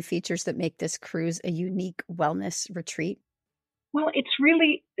the key features that make this cruise a unique wellness retreat? Well,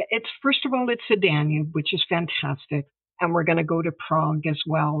 first of all, it's the Danube, which is fantastic. And we're going to go to Prague as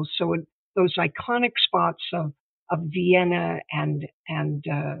well. So those iconic spots of Vienna and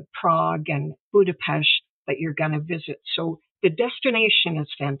Prague and Budapest that you're going to visit. So the destination is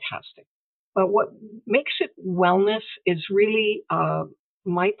fantastic. But what makes it wellness is really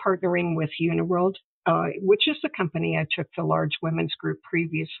my partnering with Uniworld, which is the company I took the large women's group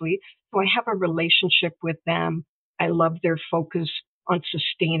previously. So I have a relationship with them. I love their focus on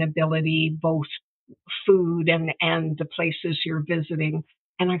sustainability, both food and the places you're visiting.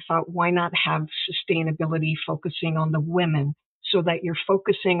 And I thought, why not have sustainability focusing on the women so that you're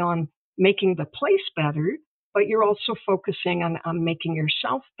focusing on making the place better, but you're also focusing on making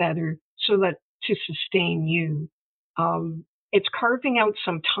yourself better so that to sustain you. It's carving out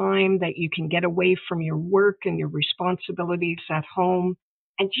some time that you can get away from your work and your responsibilities at home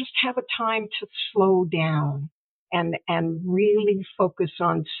and just have a time to slow down and really focus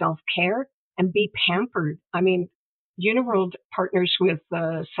on self-care and be pampered. I mean, Uniworld partners with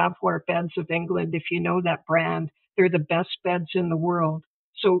Savoir Beds of England. If you know that brand, they're the best beds in the world.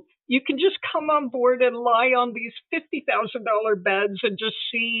 So you can just come on board and lie on these $50,000 beds and just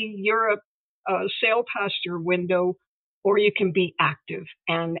see Europe sail past your window, or you can be active.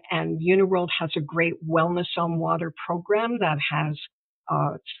 And Uniworld has a great Wellness on Water program that has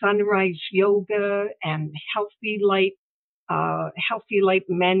sunrise yoga and healthy light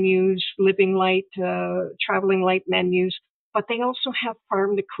menus, living light, traveling light menus, but they also have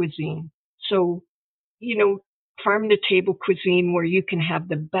farm to cuisine. So, farm to table cuisine where you can have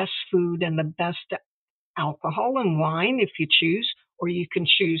the best food and the best alcohol and wine if you choose, or you can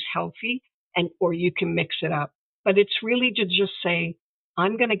choose healthy, or you can mix it up. But it's really to just say,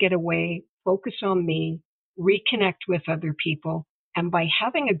 I'm going to get away, focus on me, reconnect with other people. And by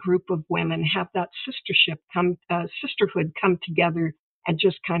having a group of women have that sisterhood come together and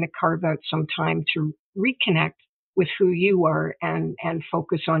just kind of carve out some time to reconnect with who you are and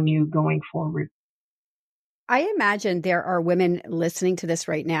focus on you going forward. I imagine there are women listening to this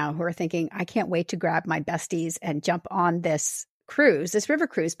right now who are thinking, I can't wait to grab my besties and jump on this cruise, this river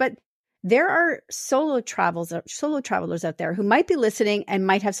cruise. But there are solo travelers out there who might be listening and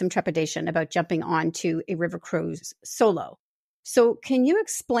might have some trepidation about jumping onto a river cruise solo. So can you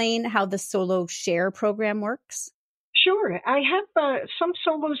explain how the solo share program works? Sure. I have some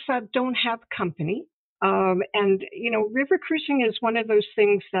solos that don't have company. And, river cruising is one of those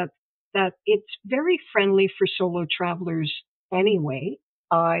things that it's very friendly for solo travelers anyway.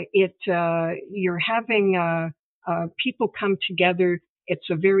 You're having people come together. It's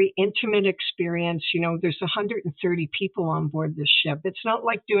a very intimate experience. There's 130 people on board this ship. It's not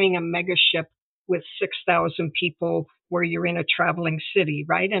like doing a mega ship with 6,000 people where you're in a traveling city,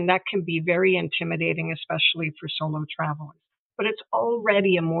 right? And that can be very intimidating, especially for solo travelers. But it's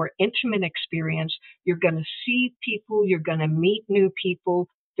already a more intimate experience. You're going to see people. You're going to meet new people.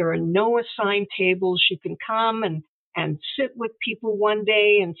 There are no assigned tables. You can come and sit with people one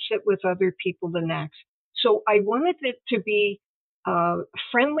day and sit with other people the next. So I wanted it to be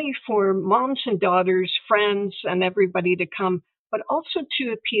friendly for moms and daughters, friends, and everybody to come, but also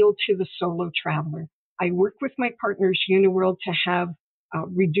to appeal to the solo traveler. I work with my partners, Uniworld, to have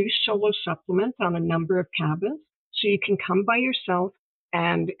reduced solo supplement on a number of cabins. So you can come by yourself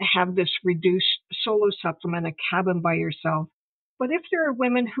and have this reduced solo supplement, a cabin by yourself. But if there are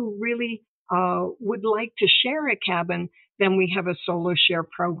women who really would like to share a cabin, then we have a solo share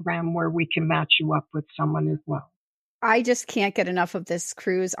program where we can match you up with someone as well. I just can't get enough of this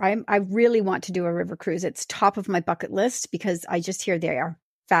cruise. I really want to do a river cruise. It's top of my bucket list because I just hear they are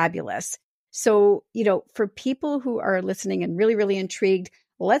fabulous. So, for people who are listening and really, really intrigued,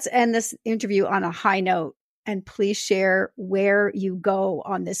 let's end this interview on a high note. And please share where you go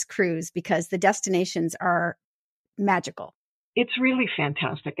on this cruise because the destinations are magical. It's really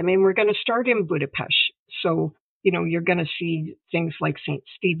fantastic. I mean, we're going to start in Budapest. So, you're going to see things like St.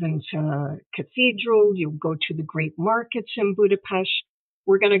 Stephen's Cathedral. You'll go to the great markets in Budapest.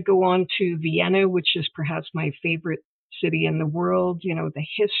 We're going to go on to Vienna, which is perhaps my favorite city in the world. The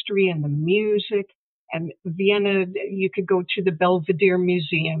history and the music. And Vienna, you could go to the Belvedere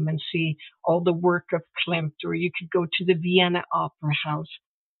Museum and see all the work of Klimt, or you could go to the Vienna Opera House.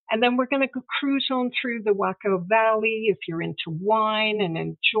 And then we're going to go cruise on through the Wachau Valley if you're into wine and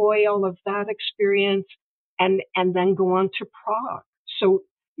enjoy all of that experience, and then go on to Prague. So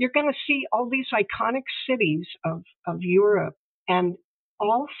you're going to see all these iconic cities of Europe, and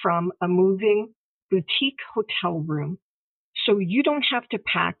all from a moving boutique hotel room. So you don't have to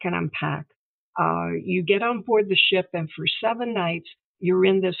pack and unpack. You get on board the ship, and for 7 nights, you're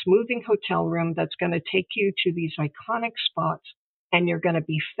in this moving hotel room that's going to take you to these iconic spots, and you're going to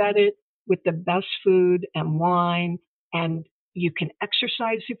be fed it with the best food and wine, and you can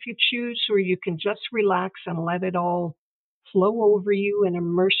exercise if you choose, or you can just relax and let it all flow over you and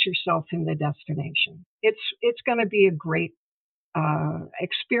immerse yourself in the destination. It's going to be a great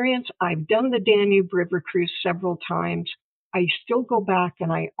experience. I've done the Danube River Cruise several times. I still go back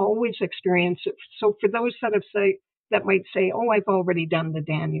and I always experience it. So for those that might say, oh, I've already done the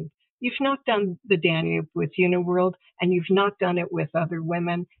Danube. You've not done the Danube with Uniworld, and you've not done it with other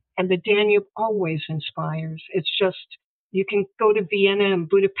women. And the Danube always inspires. It's just, you can go to Vienna and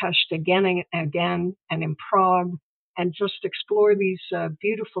Budapest again and again, and in Prague, and just explore these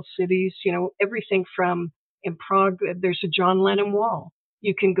beautiful cities. Everything from, in Prague, there's a John Lennon wall.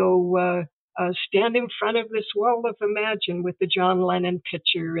 You can go stand in front of this wall of Imagine with the John Lennon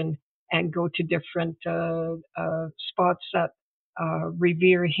picture and go to different spots that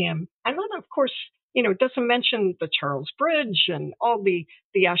revere him. And then, of course, it doesn't mention the Charles Bridge and all the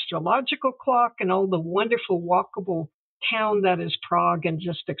astrological clock and all the wonderful walkable town that is Prague, and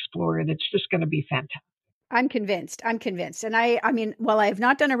just explore it. It's just going to be fantastic. I'm convinced. And I mean, while I have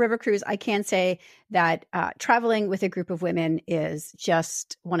not done a river cruise, I can say that traveling with a group of women is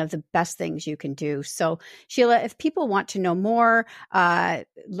just one of the best things you can do. So, Sheila, if people want to know more,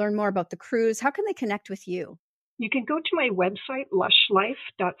 learn more about the cruise, how can they connect with you? You can go to my website,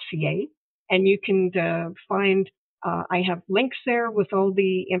 lushlife.ca, and you can find, I have links there with all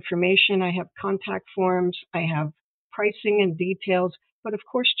the information. I have contact forms. I have pricing and details. But of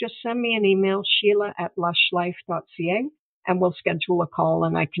course, just send me an email, sheila@lushlife.ca, and we'll schedule a call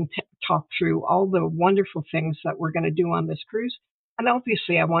and I can talk through all the wonderful things that we're going to do on this cruise. And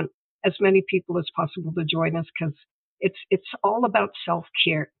obviously I want as many people as possible to join us because it's all about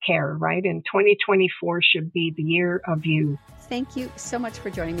self-care, right? And 2024 should be the year of you. Thank you so much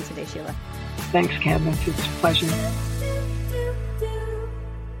for joining me today, Sheila. Thanks, Candace. It's a pleasure.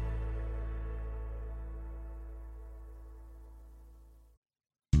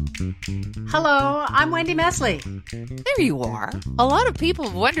 Hello, I'm Wendy Mesley. There you are. A lot of people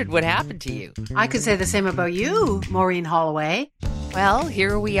have wondered what happened to you. I could say the same about you, Maureen Holloway. Well,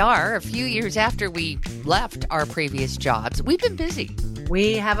 here we are, a few years after we left our previous jobs. We've been busy.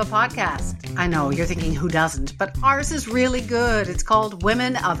 We have a podcast. I know, you're thinking who doesn't, but ours is really good. It's called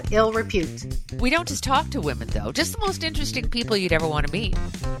Women of Ill Repute. We don't just talk to women, though, just the most interesting people you'd ever want to meet.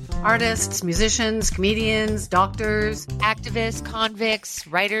 Artists, musicians, comedians, doctors, activists, convicts,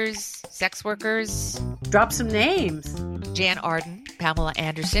 writers, sex workers. Drop some names. Jan Arden, Pamela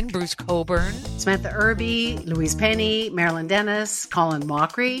Anderson, Bruce Coburn, Samantha Irby, Louise Penny, Marilyn Dennis, Colin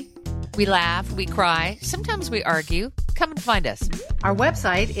Mockery. We laugh, we cry, sometimes we argue. Come and find us. Our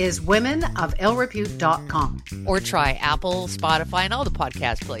website is womenofillrepute.com. Or try Apple, Spotify, and all the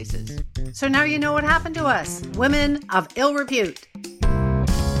podcast places. So now you know what happened to us. Women of Ill Repute.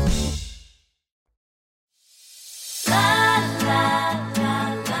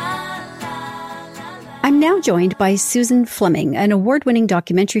 I'm now joined by Susan Fleming, an award-winning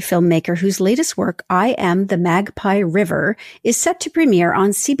documentary filmmaker whose latest work, I Am the Magpie River, is set to premiere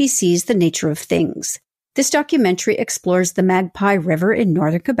on CBC's The Nature of Things. This documentary explores the Magpie River in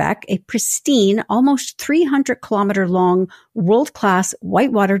northern Quebec, a pristine, almost 300-kilometer long, world-class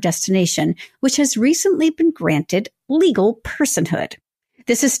whitewater destination, which has recently been granted legal personhood.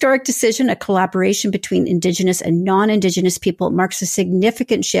 This historic decision, a collaboration between Indigenous and non-Indigenous people, marks a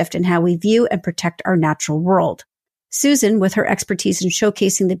significant shift in how we view and protect our natural world. Susan, with her expertise in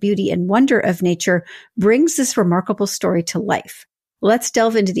showcasing the beauty and wonder of nature, brings this remarkable story to life. Let's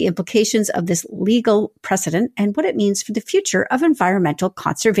delve into the implications of this legal precedent and what it means for the future of environmental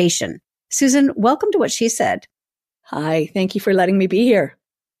conservation. Susan, welcome to What She Said. Hi, thank you for letting me be here.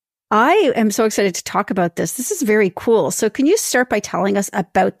 I am so excited to talk about this. This is very cool. So can you start by telling us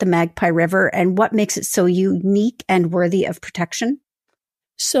about the Magpie River and what makes it so unique and worthy of protection?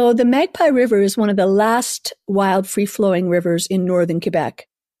 So the Magpie River is one of the last wild free-flowing rivers in northern Quebec,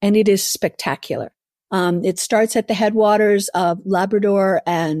 and it is spectacular. It starts at the headwaters of Labrador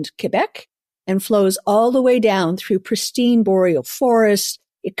and Quebec and flows all the way down through pristine boreal forests.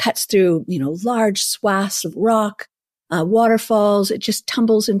 It cuts through, large swaths of rock, waterfalls. It just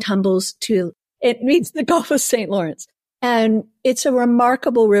tumbles and tumbles till it meets the Gulf of St. Lawrence. And it's a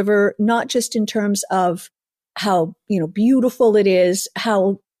remarkable river, not just in terms of how, beautiful it is,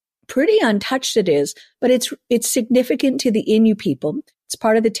 how pretty untouched it is, but it's significant to the Innu people. It's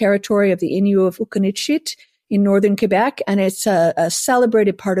part of the territory of the Innu of Uqinishit in northern Quebec, and it's a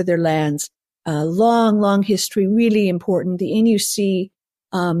celebrated part of their lands. Long, long history, really important. The Innu see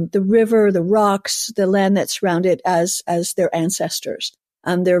the river, the rocks, the land that surround it as their ancestors.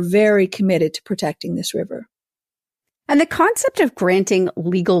 They're very committed to protecting this river. And the concept of granting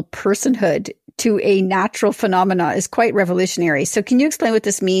legal personhood to a natural phenomena is quite revolutionary. So can you explain what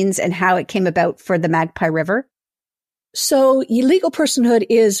this means and how it came about for the Magpie River? So legal personhood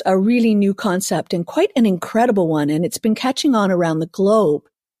is a really new concept and quite an incredible one, and it's been catching on around the globe.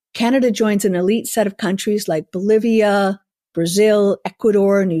 Canada joins an elite set of countries like Bolivia, Brazil,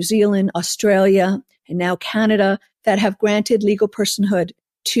 Ecuador, New Zealand, Australia, and now Canada that have granted legal personhood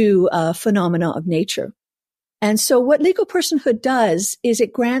to phenomena of nature. And so what legal personhood does is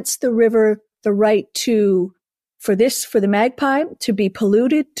it grants the river the right for the Magpie, to be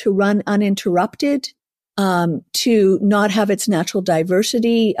polluted, to run uninterrupted, to not have its natural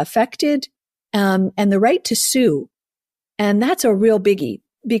diversity affected, and the right to sue. And that's a real biggie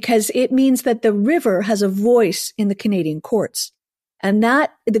because it means that the river has a voice in the Canadian courts, and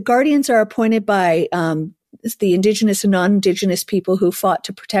that the guardians are appointed by the Indigenous and non-Indigenous people who fought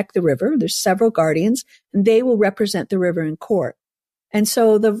to protect the river. There's several guardians, and they will represent the river in court. And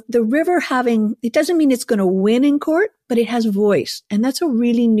so the river it doesn't mean it's going to win in court, but it has voice. And that's a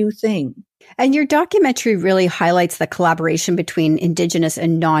really new thing. And your documentary really highlights the collaboration between Indigenous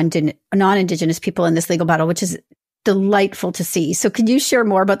and non-Indigenous people in this legal battle, which is delightful to see. So can you share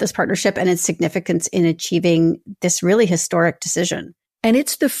more about this partnership and its significance in achieving this really historic decision? And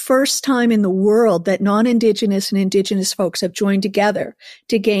it's the first time in the world that non-Indigenous and Indigenous folks have joined together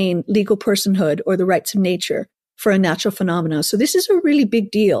to gain legal personhood or the rights of nature for a natural phenomenon. So this is a really big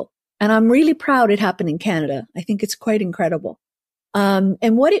deal. And I'm really proud it happened in Canada. I think it's quite incredible. And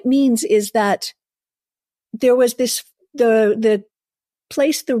what it means is that there was this the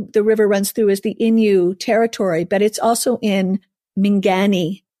place the river runs through is the Innu territory, but it's also in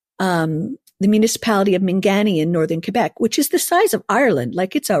Mingani, the municipality of Mingani in northern Quebec, which is the size of Ireland.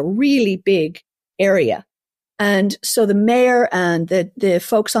 Like, it's a really big area. And so the mayor and the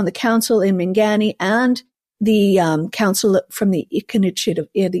folks on the council in Mingani and the council from the Iqaluit,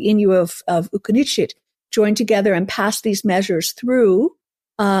 the Innu of Iqaluit, joined together and passed these measures through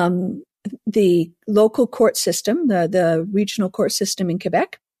the local court system, the regional court system in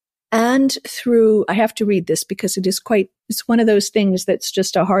Quebec, and through, I have to read this because it's one of those things that's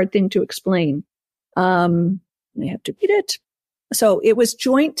just a hard thing to explain. I have to read it. So it was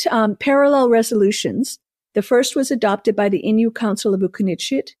joint parallel resolutions. The first was adopted by the Innu Council of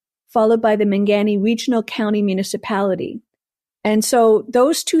Iqaluit, followed by the Mingani Regional County Municipality. And so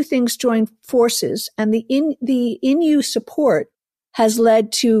those two things joined forces, and the Innu support has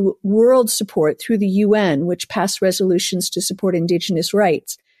led to world support through the UN, which passed resolutions to support Indigenous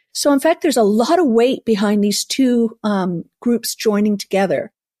rights. So in fact, there's a lot of weight behind these two groups joining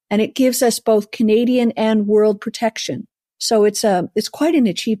together, and it gives us both Canadian and world protection. So it's quite an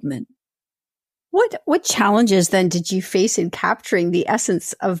achievement. What challenges then did you face in capturing the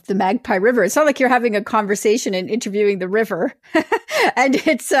essence of the Magpie River? It's not like you're having a conversation and interviewing the river and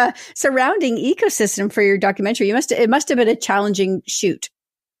its surrounding ecosystem for your documentary. It must have been a challenging shoot.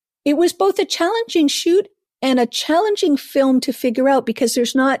 It was both a challenging shoot and a challenging film to figure out, because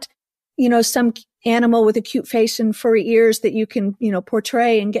there's not, some animal with a cute face and furry ears that you can,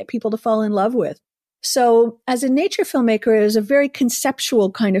 portray and get people to fall in love with. So as a nature filmmaker, it was a very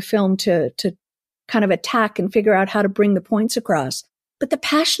conceptual kind of film to kind of attack and figure out how to bring the points across. But the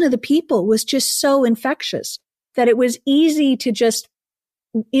passion of the people was just so infectious that it was easy to just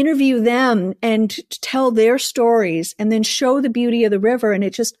interview them and tell their stories and then show the beauty of the river. And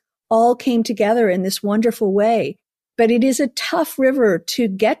it just all came together in this wonderful way. But it is a tough river to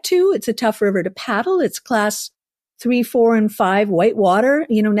get to. It's a tough river to paddle. It's class 3, 4, and 5 whitewater.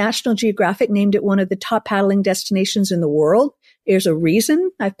 National Geographic named it one of the top paddling destinations in the world. There's a reason.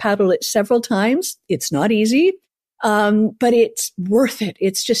 I've paddled it several times. It's not easy, but it's worth it.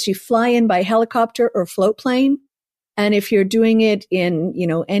 It's just, you fly in by helicopter or float plane. And if you're doing it in,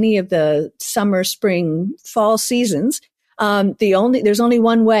 any of the summer, spring, fall seasons, there's only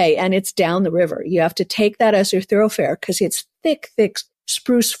one way, and it's down the river. You have to take that as your thoroughfare because it's thick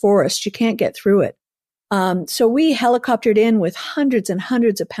spruce forest. You can't get through it. So we helicoptered in with hundreds and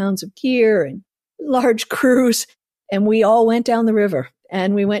hundreds of pounds of gear and large crews. And we all went down the river,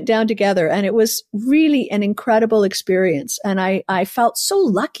 and we went down together, and it was really an incredible experience. And I felt so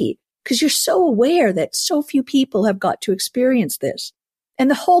lucky because you're so aware that so few people have got to experience this. And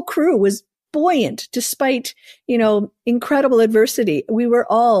the whole crew was buoyant despite, incredible adversity. We were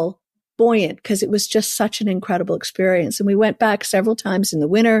all buoyant because it was just such an incredible experience. And we went back several times in the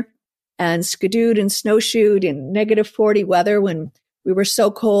winter and skidooed and snowshoed in -40 weather when we were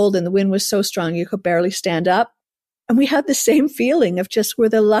so cold and the wind was so strong you could barely stand up. And we had the same feeling of just, we're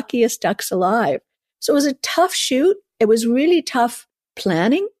the luckiest ducks alive. So it was a tough shoot. It was really tough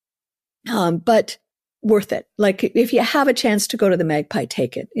planning, but worth it. Like, if you have a chance to go to the Magpie,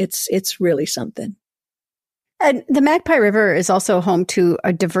 take it. It's really something. And the Magpie River is also home to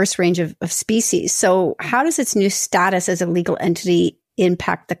a diverse range of species. So how does its new status as a legal entity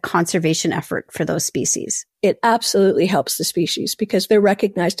impact the conservation effort for those species? It absolutely helps the species because they're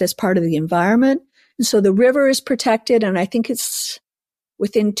recognized as part of the environment. And so the river is protected, and I think it's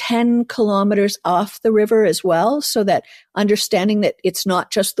within 10 kilometers off the river as well, so that understanding that it's not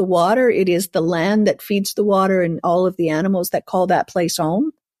just the water, it is the land that feeds the water and all of the animals that call that place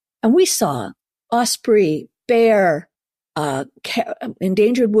home. And we saw osprey, bear,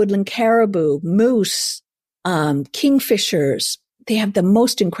 endangered woodland caribou, moose, kingfishers. They have the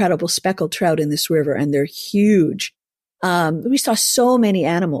most incredible speckled trout in this river, and they're huge. We saw so many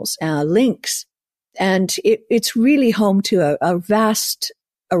animals, lynx. And it's really home to a vast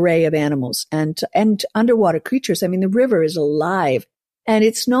array of animals and underwater creatures. I mean, the river is alive, and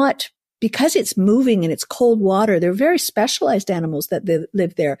it's not, because it's moving and it's cold water. They're very specialized animals that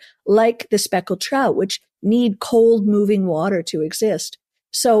live there, like the speckled trout, which need cold moving water to exist.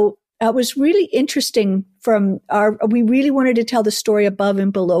 So it was really interesting we really wanted to tell the story above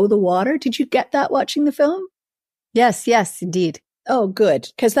and below the water. Did you get that watching the film? Yes, indeed. Oh, good.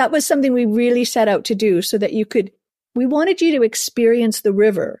 Because that was something we really set out to do, so that we wanted you to experience the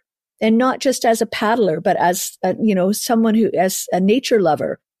river, and not just as a paddler, but as, someone as a nature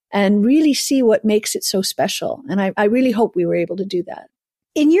lover, and really see what makes it so special. And I really hope we were able to do that.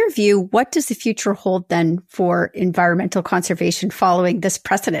 In your view, what does the future hold then for environmental conservation following this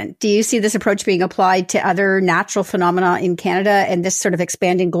precedent? Do you see this approach being applied to other natural phenomena in Canada and this sort of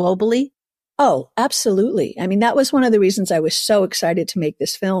expanding globally? Oh, absolutely. I mean, that was one of the reasons I was so excited to make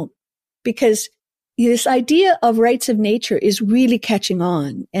this film, because this idea of rights of nature is really catching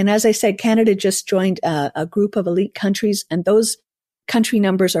on. And as I said, Canada just joined a group of elite countries, and those country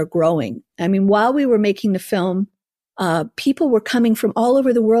numbers are growing. I mean, while we were making the film, people were coming from all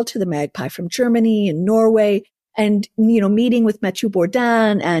over the world to the Magpie, from Germany and Norway, and, meeting with Mathieu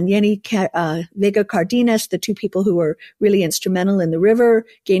Bourdin and Jenny Vega Cardenas, the two people who were really instrumental in the river,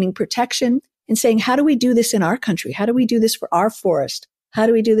 gaining protection, and saying, how do we do this in our country? How do we do this for our forest? How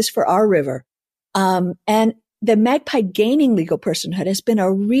do we do this for our river? And the Magpie gaining legal personhood has been a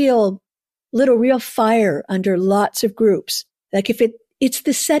real fire under lots of groups. Like it's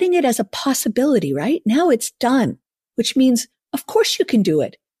the setting it as a possibility, right? Now it's done, which means, of course you can do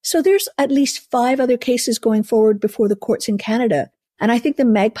it. So there's at least 5 other cases going forward before the courts in Canada. And I think the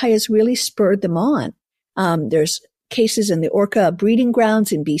Magpie has really spurred them on. There's cases in the orca breeding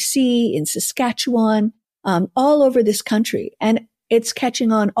grounds in BC, in Saskatchewan, all over this country. And it's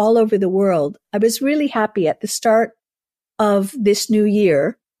catching on all over the world. I was really happy at the start of this new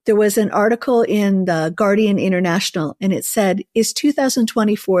year. There was an article in the Guardian International, and it said, is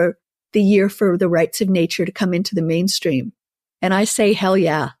 2024 the year for the rights of nature to come into the mainstream? And I say, hell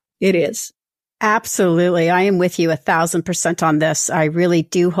yeah, it is. Absolutely. I am with you 1,000% on this. I really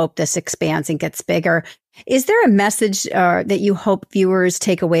do hope this expands and gets bigger. Is there a message that you hope viewers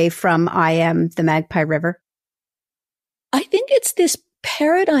take away from I Am the Magpie River? I think it's this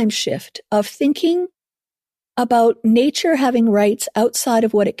paradigm shift of thinking about nature having rights outside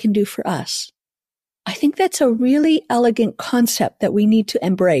of what it can do for us. I think that's a really elegant concept that we need to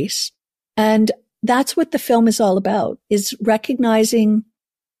embrace. And that's what the film is all about, is recognizing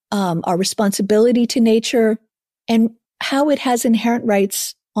our responsibility to nature and how it has inherent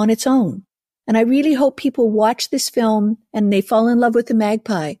rights on its own. And I really hope people watch this film and they fall in love with the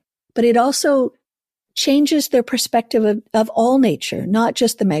magpie, but it also changes their perspective of all nature, not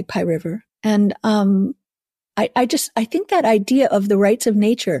just the Magpie River. And I think that idea of the rights of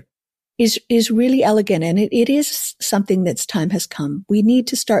nature is really elegant, and it is something that's time has come. We need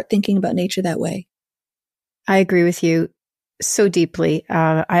to start thinking about nature that way. I agree with you so deeply.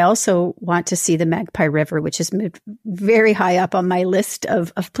 I also want to see the Magpie River, which is very high up on my list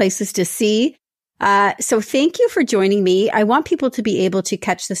of places to see. So thank you for joining me. I want people to be able to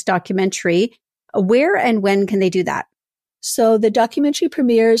catch this documentary. Where and when can they do that? So the documentary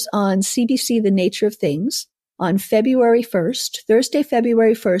premieres on CBC The Nature of Things on February 1st, Thursday,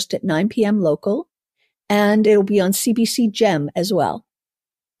 February 1st at 9 p.m. local. And it'll be on CBC Gem as well.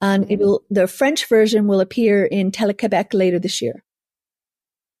 And the French version will appear in Télé-Québec later this year.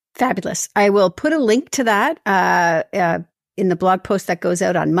 Fabulous. I will put a link to that in the blog post that goes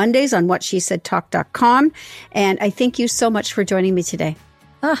out on Mondays on whatshesaidtalk.com. And I thank you so much for joining me today.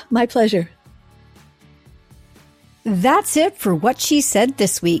 My pleasure. That's it for What She Said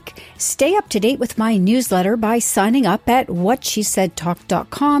this week. Stay up to date with my newsletter by signing up at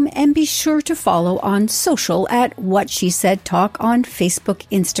whatshesaidtalk.com and be sure to follow on social at What She Said Talk on Facebook,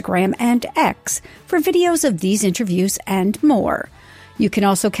 Instagram, and X for videos of these interviews and more. You can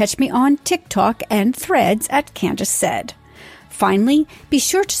also catch me on TikTok and Threads at Candace Said. Finally, be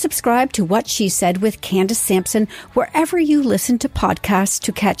sure to subscribe to What She Said with Candace Sampson wherever you listen to podcasts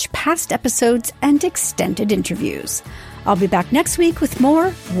to catch past episodes and extended interviews. I'll be back next week with more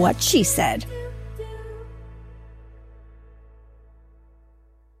What She Said.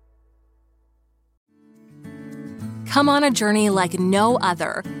 Come on a journey like no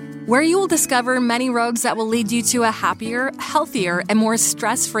other, where you will discover many roads that will lead you to a happier, healthier, and more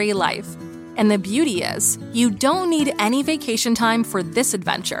stress-free life. And the beauty is, you don't need any vacation time for this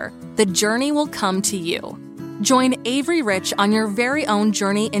adventure. The journey will come to you. Join Avery Rich on your very own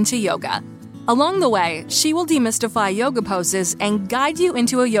journey into yoga. Along the way, she will demystify yoga poses and guide you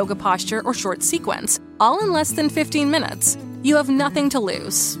into a yoga posture or short sequence, all in less than 15 minutes. You have nothing to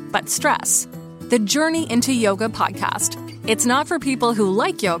lose but stress. The Journey into Yoga podcast. It's not for people who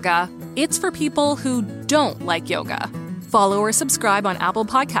like yoga, it's for people who don't like yoga. Follow or subscribe on Apple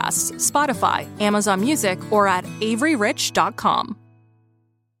Podcasts, Spotify, Amazon Music, or at averyrich.com.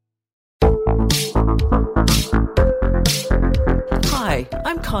 Hi,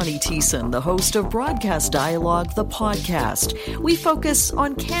 I'm Connie Thiessen, the host of Broadcast Dialogue, the podcast. We focus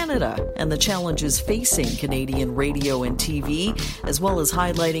on Canada and the challenges facing Canadian radio and TV, as well as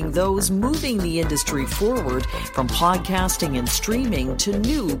highlighting those moving the industry forward from podcasting and streaming to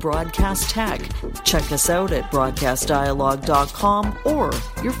new broadcast tech. Check us out at broadcastdialogue.com or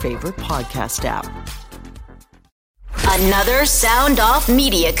your favorite podcast app. Another Sound Off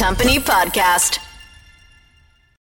Media Company podcast.